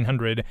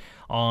 9900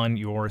 on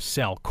your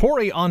cell.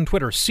 Corey on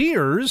Twitter,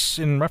 Sears,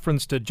 in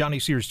reference to Johnny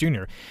Sears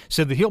Jr.,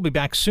 said that he'll be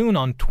back soon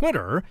on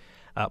Twitter.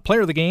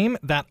 Player of the game,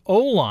 that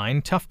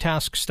O-line, tough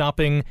task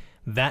stopping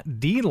that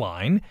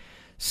D-line.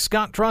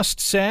 Scott Trust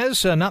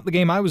says, not the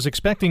game I was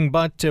expecting,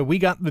 but we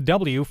got the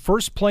W.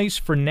 First place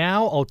for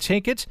now, I'll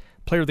take it.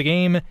 Player of the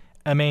game,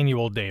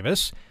 Emmanuel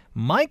Davis.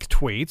 Mike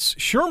tweets,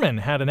 Sherman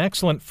had an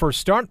excellent first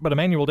start, but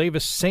Emmanuel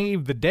Davis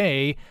saved the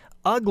day.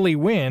 Ugly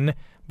win,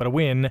 but a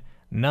win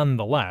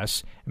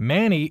nonetheless.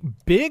 Manny,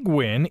 big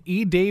win.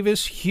 E.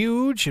 Davis,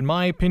 huge, in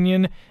my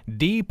opinion.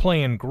 D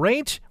playing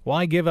great.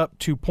 Why give up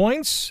 2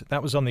 points?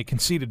 That was on the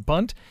conceded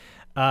punt.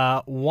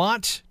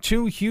 Watt,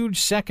 2 huge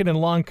second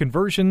and long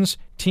conversions.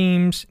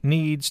 Teams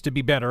needs to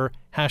be better.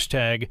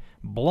 Hashtag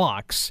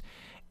blocks.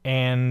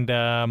 And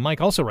Mike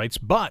also writes,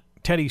 but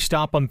Teddy's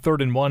stop on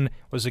 3rd and 1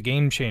 was a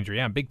game changer.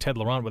 Yeah, big Ted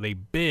Laurent with a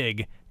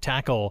big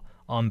tackle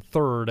on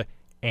 3rd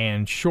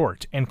and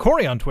short. And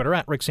Corey on Twitter,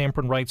 at Rick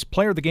Sampron, writes,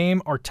 player of the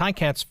game are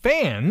Ticats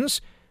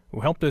fans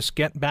who helped us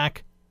get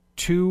back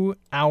to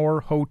our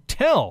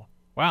hotel.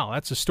 Wow,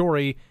 that's a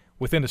story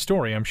within a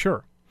story, I'm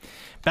sure.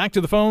 Back to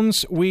the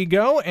phones we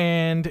go,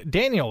 and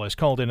Daniel is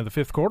called into the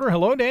fifth quarter.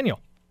 Hello, Daniel.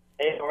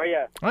 Hey, how are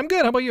you? I'm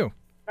good. How about you?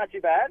 Not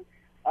too bad.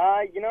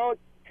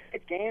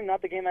 It's game,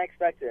 not the game I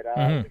expected.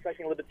 I was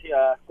expecting a little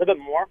bit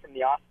more from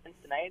the offense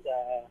tonight.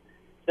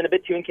 It's been a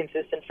bit too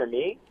inconsistent for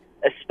me,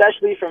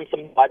 especially from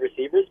some wide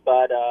receivers.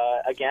 But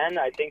again,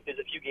 I think there's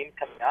a few games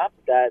coming up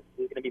that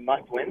is going to be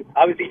must-wins.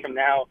 Obviously, from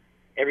now,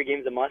 every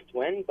game's a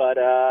must-win. But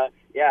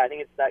yeah, I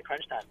think it's that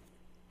crunch time.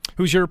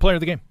 Who's your player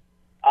of the game?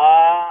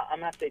 I'm going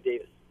to have to say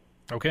Davis.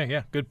 Okay,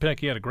 yeah, good pick.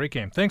 He had a great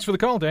game. Thanks for the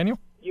call, Daniel.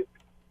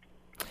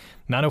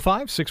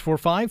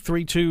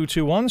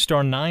 905-645-3221,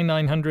 star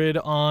 9900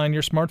 on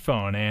your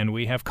smartphone. And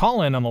we have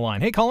Colin on the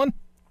line. Hey, Colin.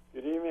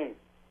 Good evening.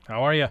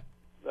 How are you?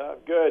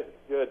 Good.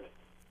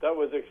 That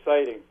was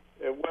exciting.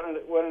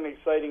 What an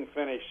exciting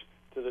finish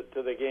to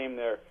the game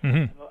there.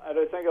 Mm-hmm. I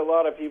think a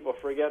lot of people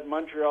forget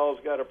Montreal's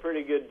got a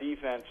pretty good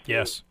defense. Too,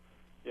 yes.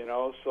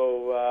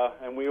 So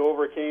and we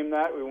overcame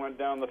that. We went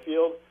down the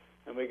field,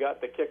 and we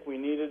got the kick we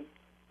needed.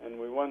 And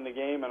we won the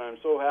game, and I'm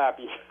so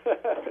happy.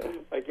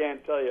 I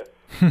can't tell you.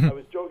 I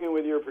was joking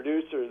with your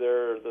producer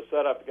there, the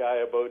setup guy,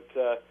 about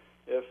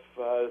if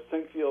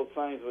Sinkfield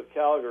signs with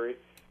Calgary,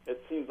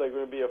 it seems like we're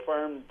going to be a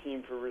farm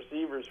team for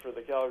receivers for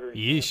the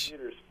Calgary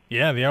Stampeders.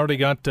 Yeah, they already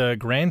got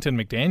Grant and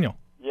McDaniel.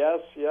 Yes,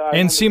 yeah.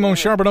 And Simon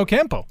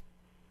Charbonneau-Campo.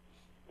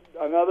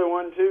 Another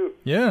one, too.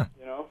 Yeah.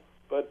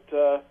 But,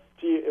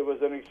 it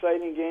was an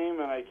exciting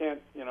game, and I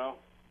can't, I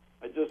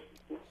just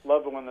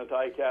love it when the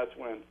Ticats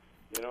win.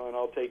 And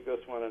I'll take this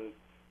one and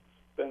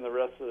spend the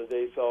rest of the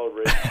day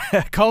celebrating.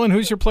 Colin,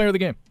 who's your player of the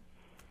game?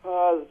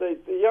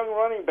 The young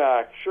running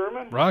back,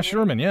 Sherman. Ross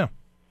Sherman, yeah.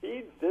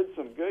 He did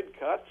some good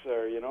cuts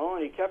there,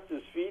 and he kept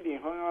his feet. He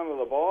hung on to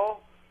the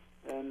ball,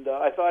 and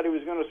I thought he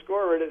was going to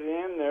score right at the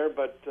end there,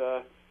 but,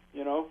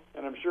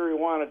 and I'm sure he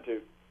wanted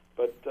to.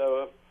 But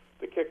the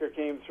kicker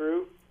came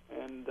through,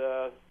 and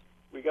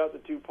we got the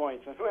 2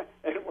 points. And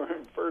we're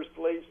in first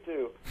place,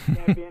 too.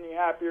 Can't be any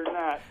happier than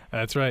that.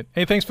 That's right.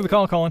 Hey, thanks for the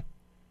call, Colin.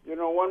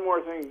 One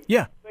more thing.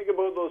 Yeah. Think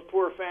about those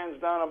poor fans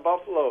down in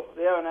Buffalo.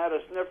 They haven't had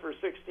a sniff for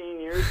 16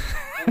 years.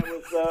 And it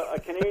was a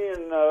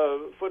Canadian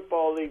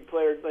Football League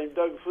player named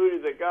Doug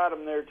Flutie that got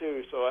him there,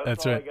 too. So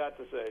that's all right. I got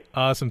to say.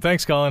 Awesome.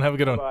 Thanks, Colin. Have a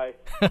good one. Bye.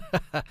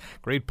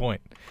 Great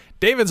point.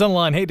 David's on the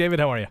line. Hey,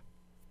 David, how are you?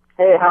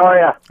 Hey, how are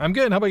you? I'm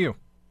good. How about you?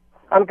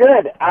 I'm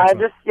good.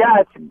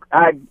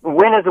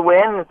 Win is a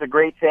win. It's a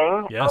great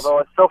thing. Yes. Although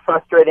it's so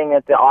frustrating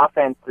that the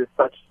offense is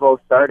such slow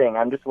starting.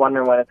 I'm just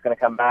wondering when it's going to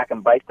come back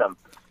and bite them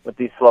with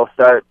these slow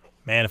starts.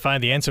 Man, if I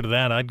had the answer to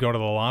that, I'd go to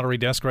the lottery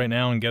desk right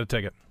now and get a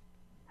ticket.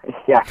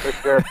 Yeah, for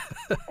sure.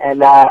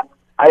 And the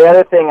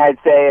other thing I'd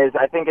say is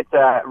I think it's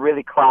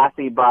really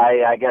classy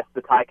by, I guess,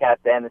 the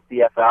Ticats and the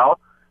CFL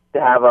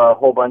to have a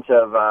whole bunch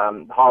of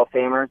Hall of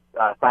Famers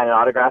sign an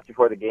autograph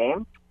before the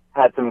game.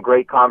 Had some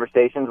great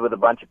conversations with a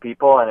bunch of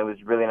people, and it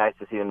was really nice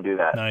to see them do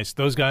that. Nice.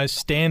 Those guys,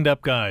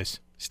 stand-up guys.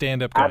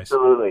 Stand-up guys.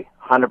 Absolutely,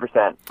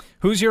 100%.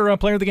 Who's your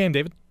player of the game,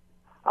 David?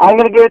 I'm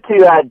going to give it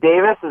to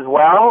Davis as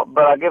well,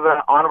 but I'll give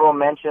an honorable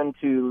mention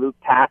to Luke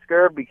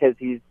Tasker because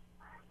he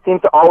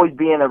seems to always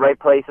be in the right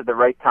place at the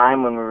right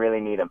time when we really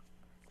need him.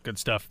 Good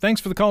stuff. Thanks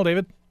for the call,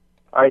 David.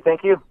 All right,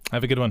 thank you.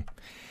 Have a good one.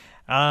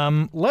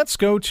 Let's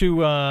go to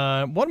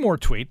one more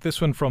tweet.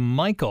 This one from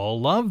Michael.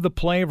 Love the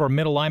play of our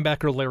middle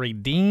linebacker, Larry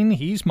Dean.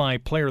 He's my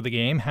player of the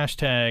game.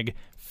 Hashtag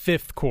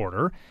fifth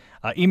quarter.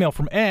 Email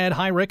from Ed.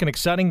 Hi, Rick. An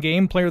exciting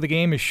game. Player of the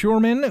game is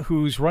Sherman,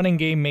 whose running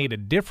game made a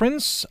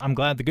difference. I'm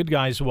glad the good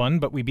guys won,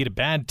 but we beat a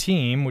bad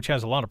team, which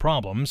has a lot of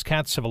problems.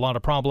 Cats have a lot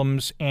of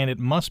problems, and it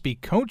must be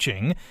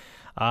coaching.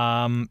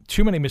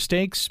 Too many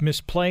mistakes,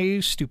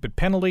 misplays, stupid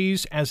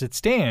penalties. As it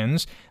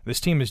stands, this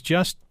team is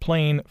just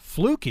plain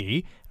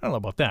fluky. I don't know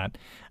about that.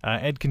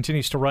 Ed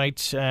continues to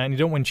write, and you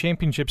don't win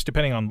championships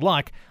depending on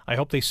luck. I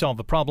hope they solve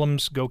the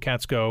problems. Go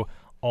Cats, go.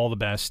 All the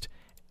best,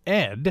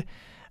 Ed.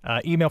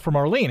 Email from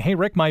Arlene. Hey,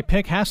 Rick, my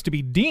pick has to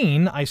be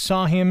Dean. I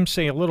saw him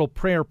say a little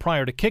prayer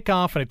prior to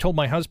kickoff, and I told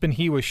my husband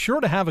he was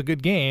sure to have a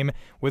good game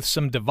with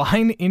some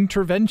divine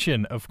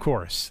intervention, of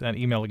course. That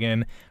email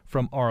again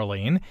from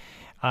Arlene.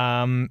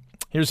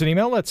 Here's an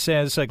email that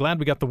says, glad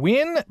we got the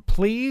win.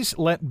 Please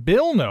let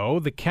Bill know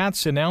the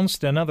Cats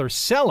announced another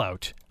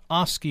sellout.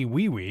 Oski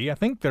Wee Wee. I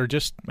think they're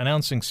just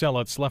announcing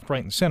sellouts left,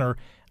 right, and center.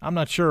 I'm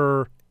not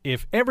sure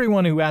if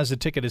everyone who has a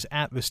ticket is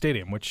at the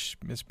stadium, which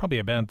is probably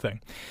a bad thing.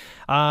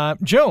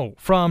 Joe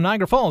from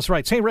Niagara Falls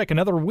writes, hey, Rick,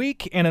 another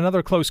week and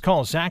another close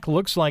call. Zach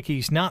looks like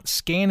he's not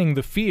scanning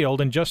the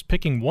field and just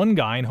picking one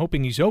guy and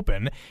hoping he's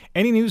open.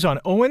 Any news on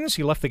Owens?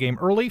 He left the game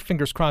early.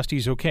 Fingers crossed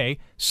he's okay.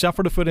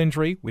 Suffered a foot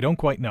injury. We don't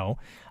quite know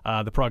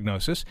the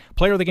prognosis.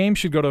 Player of the game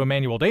should go to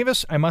Emmanuel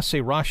Davis. I must say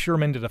Ross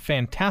Sherman did a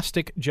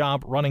fantastic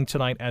job running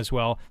tonight as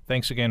well.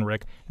 Thanks again,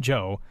 Rick.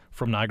 Joe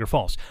from Niagara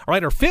Falls. All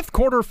right, our fifth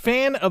quarter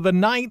fan of the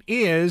night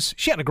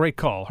she had a great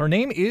call. Her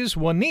name is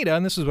Juanita,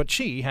 and this is what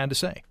she had to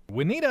say.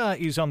 Juanita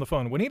is on the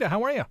phone. Juanita,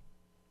 how are you?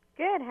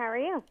 Good. How are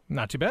you?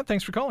 Not too bad.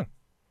 Thanks for calling.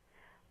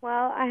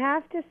 Well, I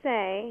have to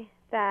say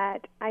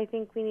that I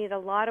think we need a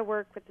lot of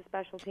work with the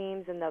special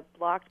teams and the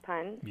blocked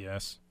punt.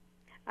 Yes.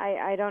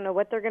 I don't know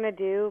what they're going to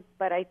do,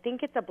 but I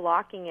think it's a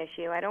blocking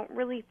issue. I don't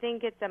really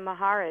think it's a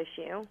Mahara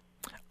issue.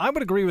 I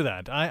would agree with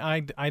that.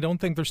 I don't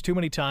think there's too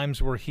many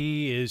times where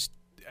he is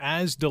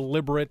as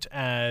deliberate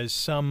as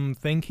some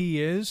think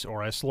he is,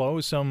 or as slow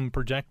as some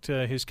project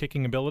his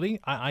kicking ability.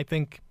 I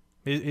think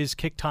his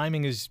kick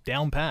timing is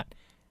down pat.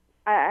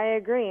 I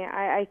agree.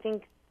 I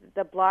think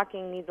the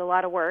blocking needs a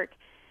lot of work.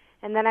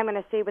 And then I'm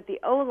going to say with the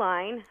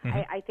O-line,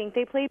 I think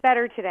they played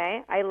better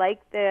today. I like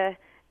the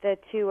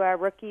two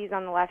rookies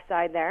on the left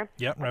side there.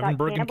 Yeah,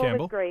 Revenberg and Campbell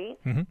was great.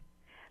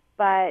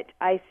 But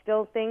I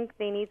still think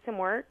they need some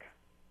work.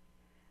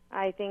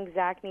 I think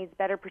Zach needs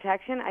better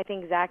protection. I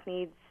think Zach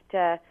needs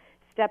to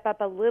step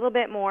up a little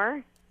bit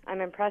more.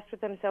 I'm impressed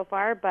with him so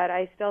far, but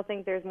I still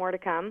think there's more to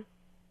come.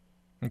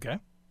 Okay.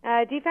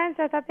 Defense,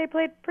 I thought they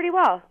played pretty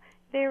well.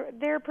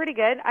 They're pretty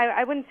good.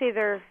 I wouldn't say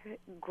they're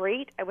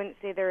great. I wouldn't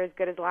say they're as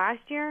good as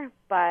last year,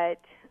 but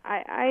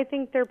I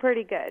think they're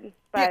pretty good,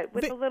 but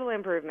with a little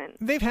improvement.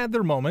 They've had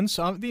their moments.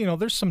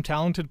 There's some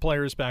talented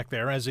players back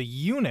there. As a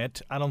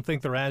unit, I don't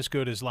think they're as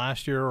good as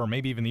last year or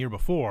maybe even the year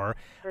before.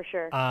 For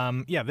sure.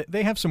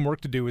 They have some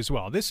work to do as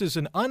well. This is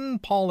an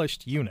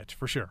unpolished unit,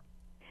 for sure.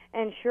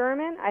 And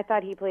Sherman, I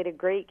thought he played a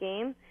great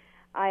game.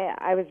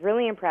 I was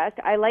really impressed.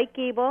 I like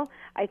Gable.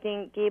 I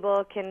think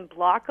Gable can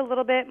block a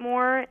little bit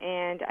more,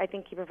 and I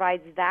think he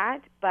provides that.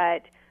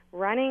 But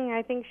running,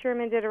 I think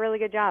Sherman did a really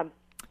good job.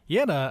 He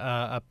had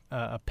a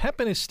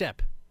pep in his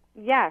step.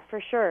 Yeah,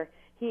 for sure.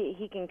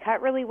 He can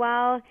cut really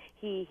well.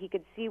 He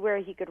could see where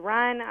he could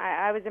run.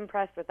 I was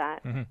impressed with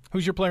that. Mm-hmm.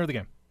 Who's your player of the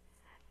game?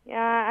 Yeah,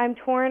 I'm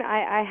torn.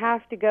 I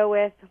have to go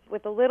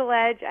with a little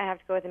edge. I have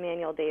to go with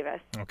Emmanuel Davis.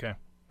 Okay.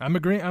 I'm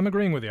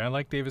agreeing with you. I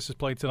like Davis's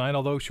play tonight,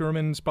 although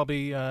Sherman's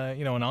probably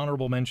an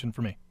honorable mention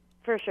for me.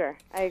 For sure.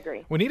 I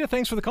agree. Juanita,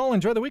 thanks for the call.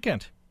 Enjoy the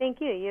weekend. Thank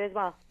you. You as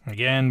well.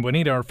 Again,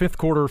 Juanita, our fifth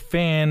quarter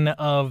fan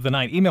of the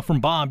night. Email from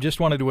Bob.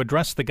 Just wanted to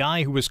address the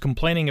guy who was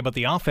complaining about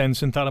the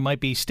offense and thought it might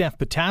be Steph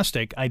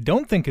Batastic. I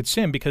don't think it's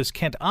him because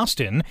Kent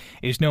Austin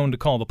is known to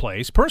call the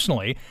plays.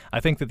 Personally, I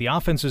think that the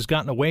offense has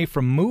gotten away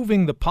from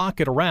moving the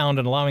pocket around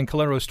and allowing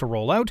Caleros to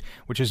roll out,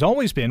 which has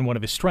always been one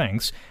of his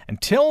strengths.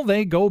 Until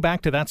they go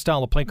back to that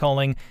style of play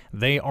calling,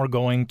 they are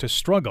going to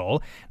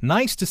struggle.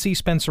 Nice to see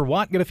Spencer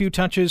Watt get a few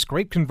touches.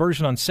 Great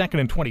conversion on 2nd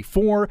and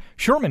 24.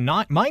 Sherman,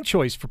 not my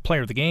choice for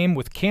player of the game,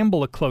 with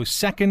Campbell a close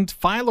second.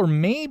 Filer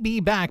may be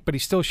back, but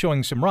he's still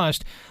showing some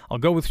rust. I'll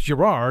go with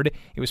Girard.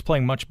 He was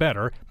playing much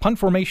better. Punt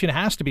formation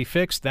has to be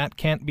fixed. That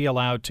can't be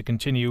allowed to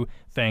continue.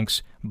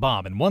 Thanks,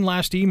 Bob. And one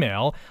last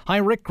email. Hi,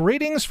 Rick.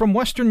 Greetings from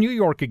Western New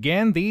York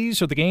again.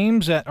 These are the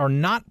games that are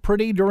not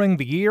pretty during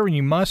the year, and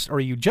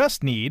you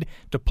just need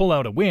to pull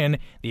out a win.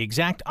 The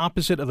exact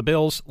opposite of the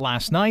Bills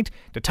last night.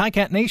 To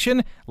Ticat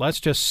Nation,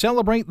 let's just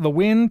celebrate the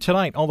win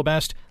tonight. All the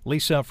best,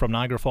 Lisa from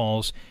Niagara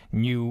Falls,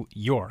 New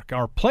York.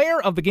 Our player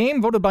of the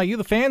game, voted by you,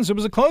 the fans. It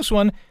was a close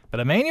one,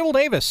 but Emmanuel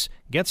Davis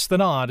gets the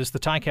nod as the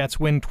Ticats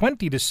win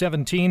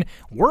 20-17.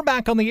 We're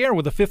back on the air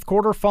with the fifth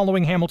quarter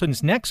following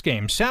Hamilton's next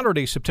game,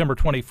 Saturday, September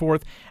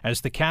 24th,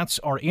 as the Cats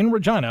are in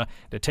Regina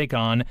to take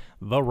on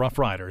the Rough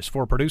Riders.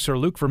 For producer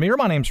Luke Vermeer,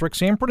 my name's Rick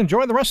Sanford.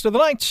 Enjoy the rest of the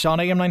night on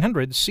AM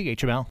 900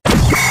 CHML.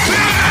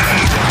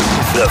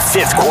 The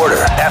fifth quarter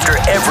after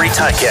every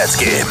Ticats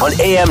game on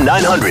AM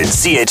 900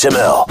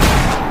 CHML.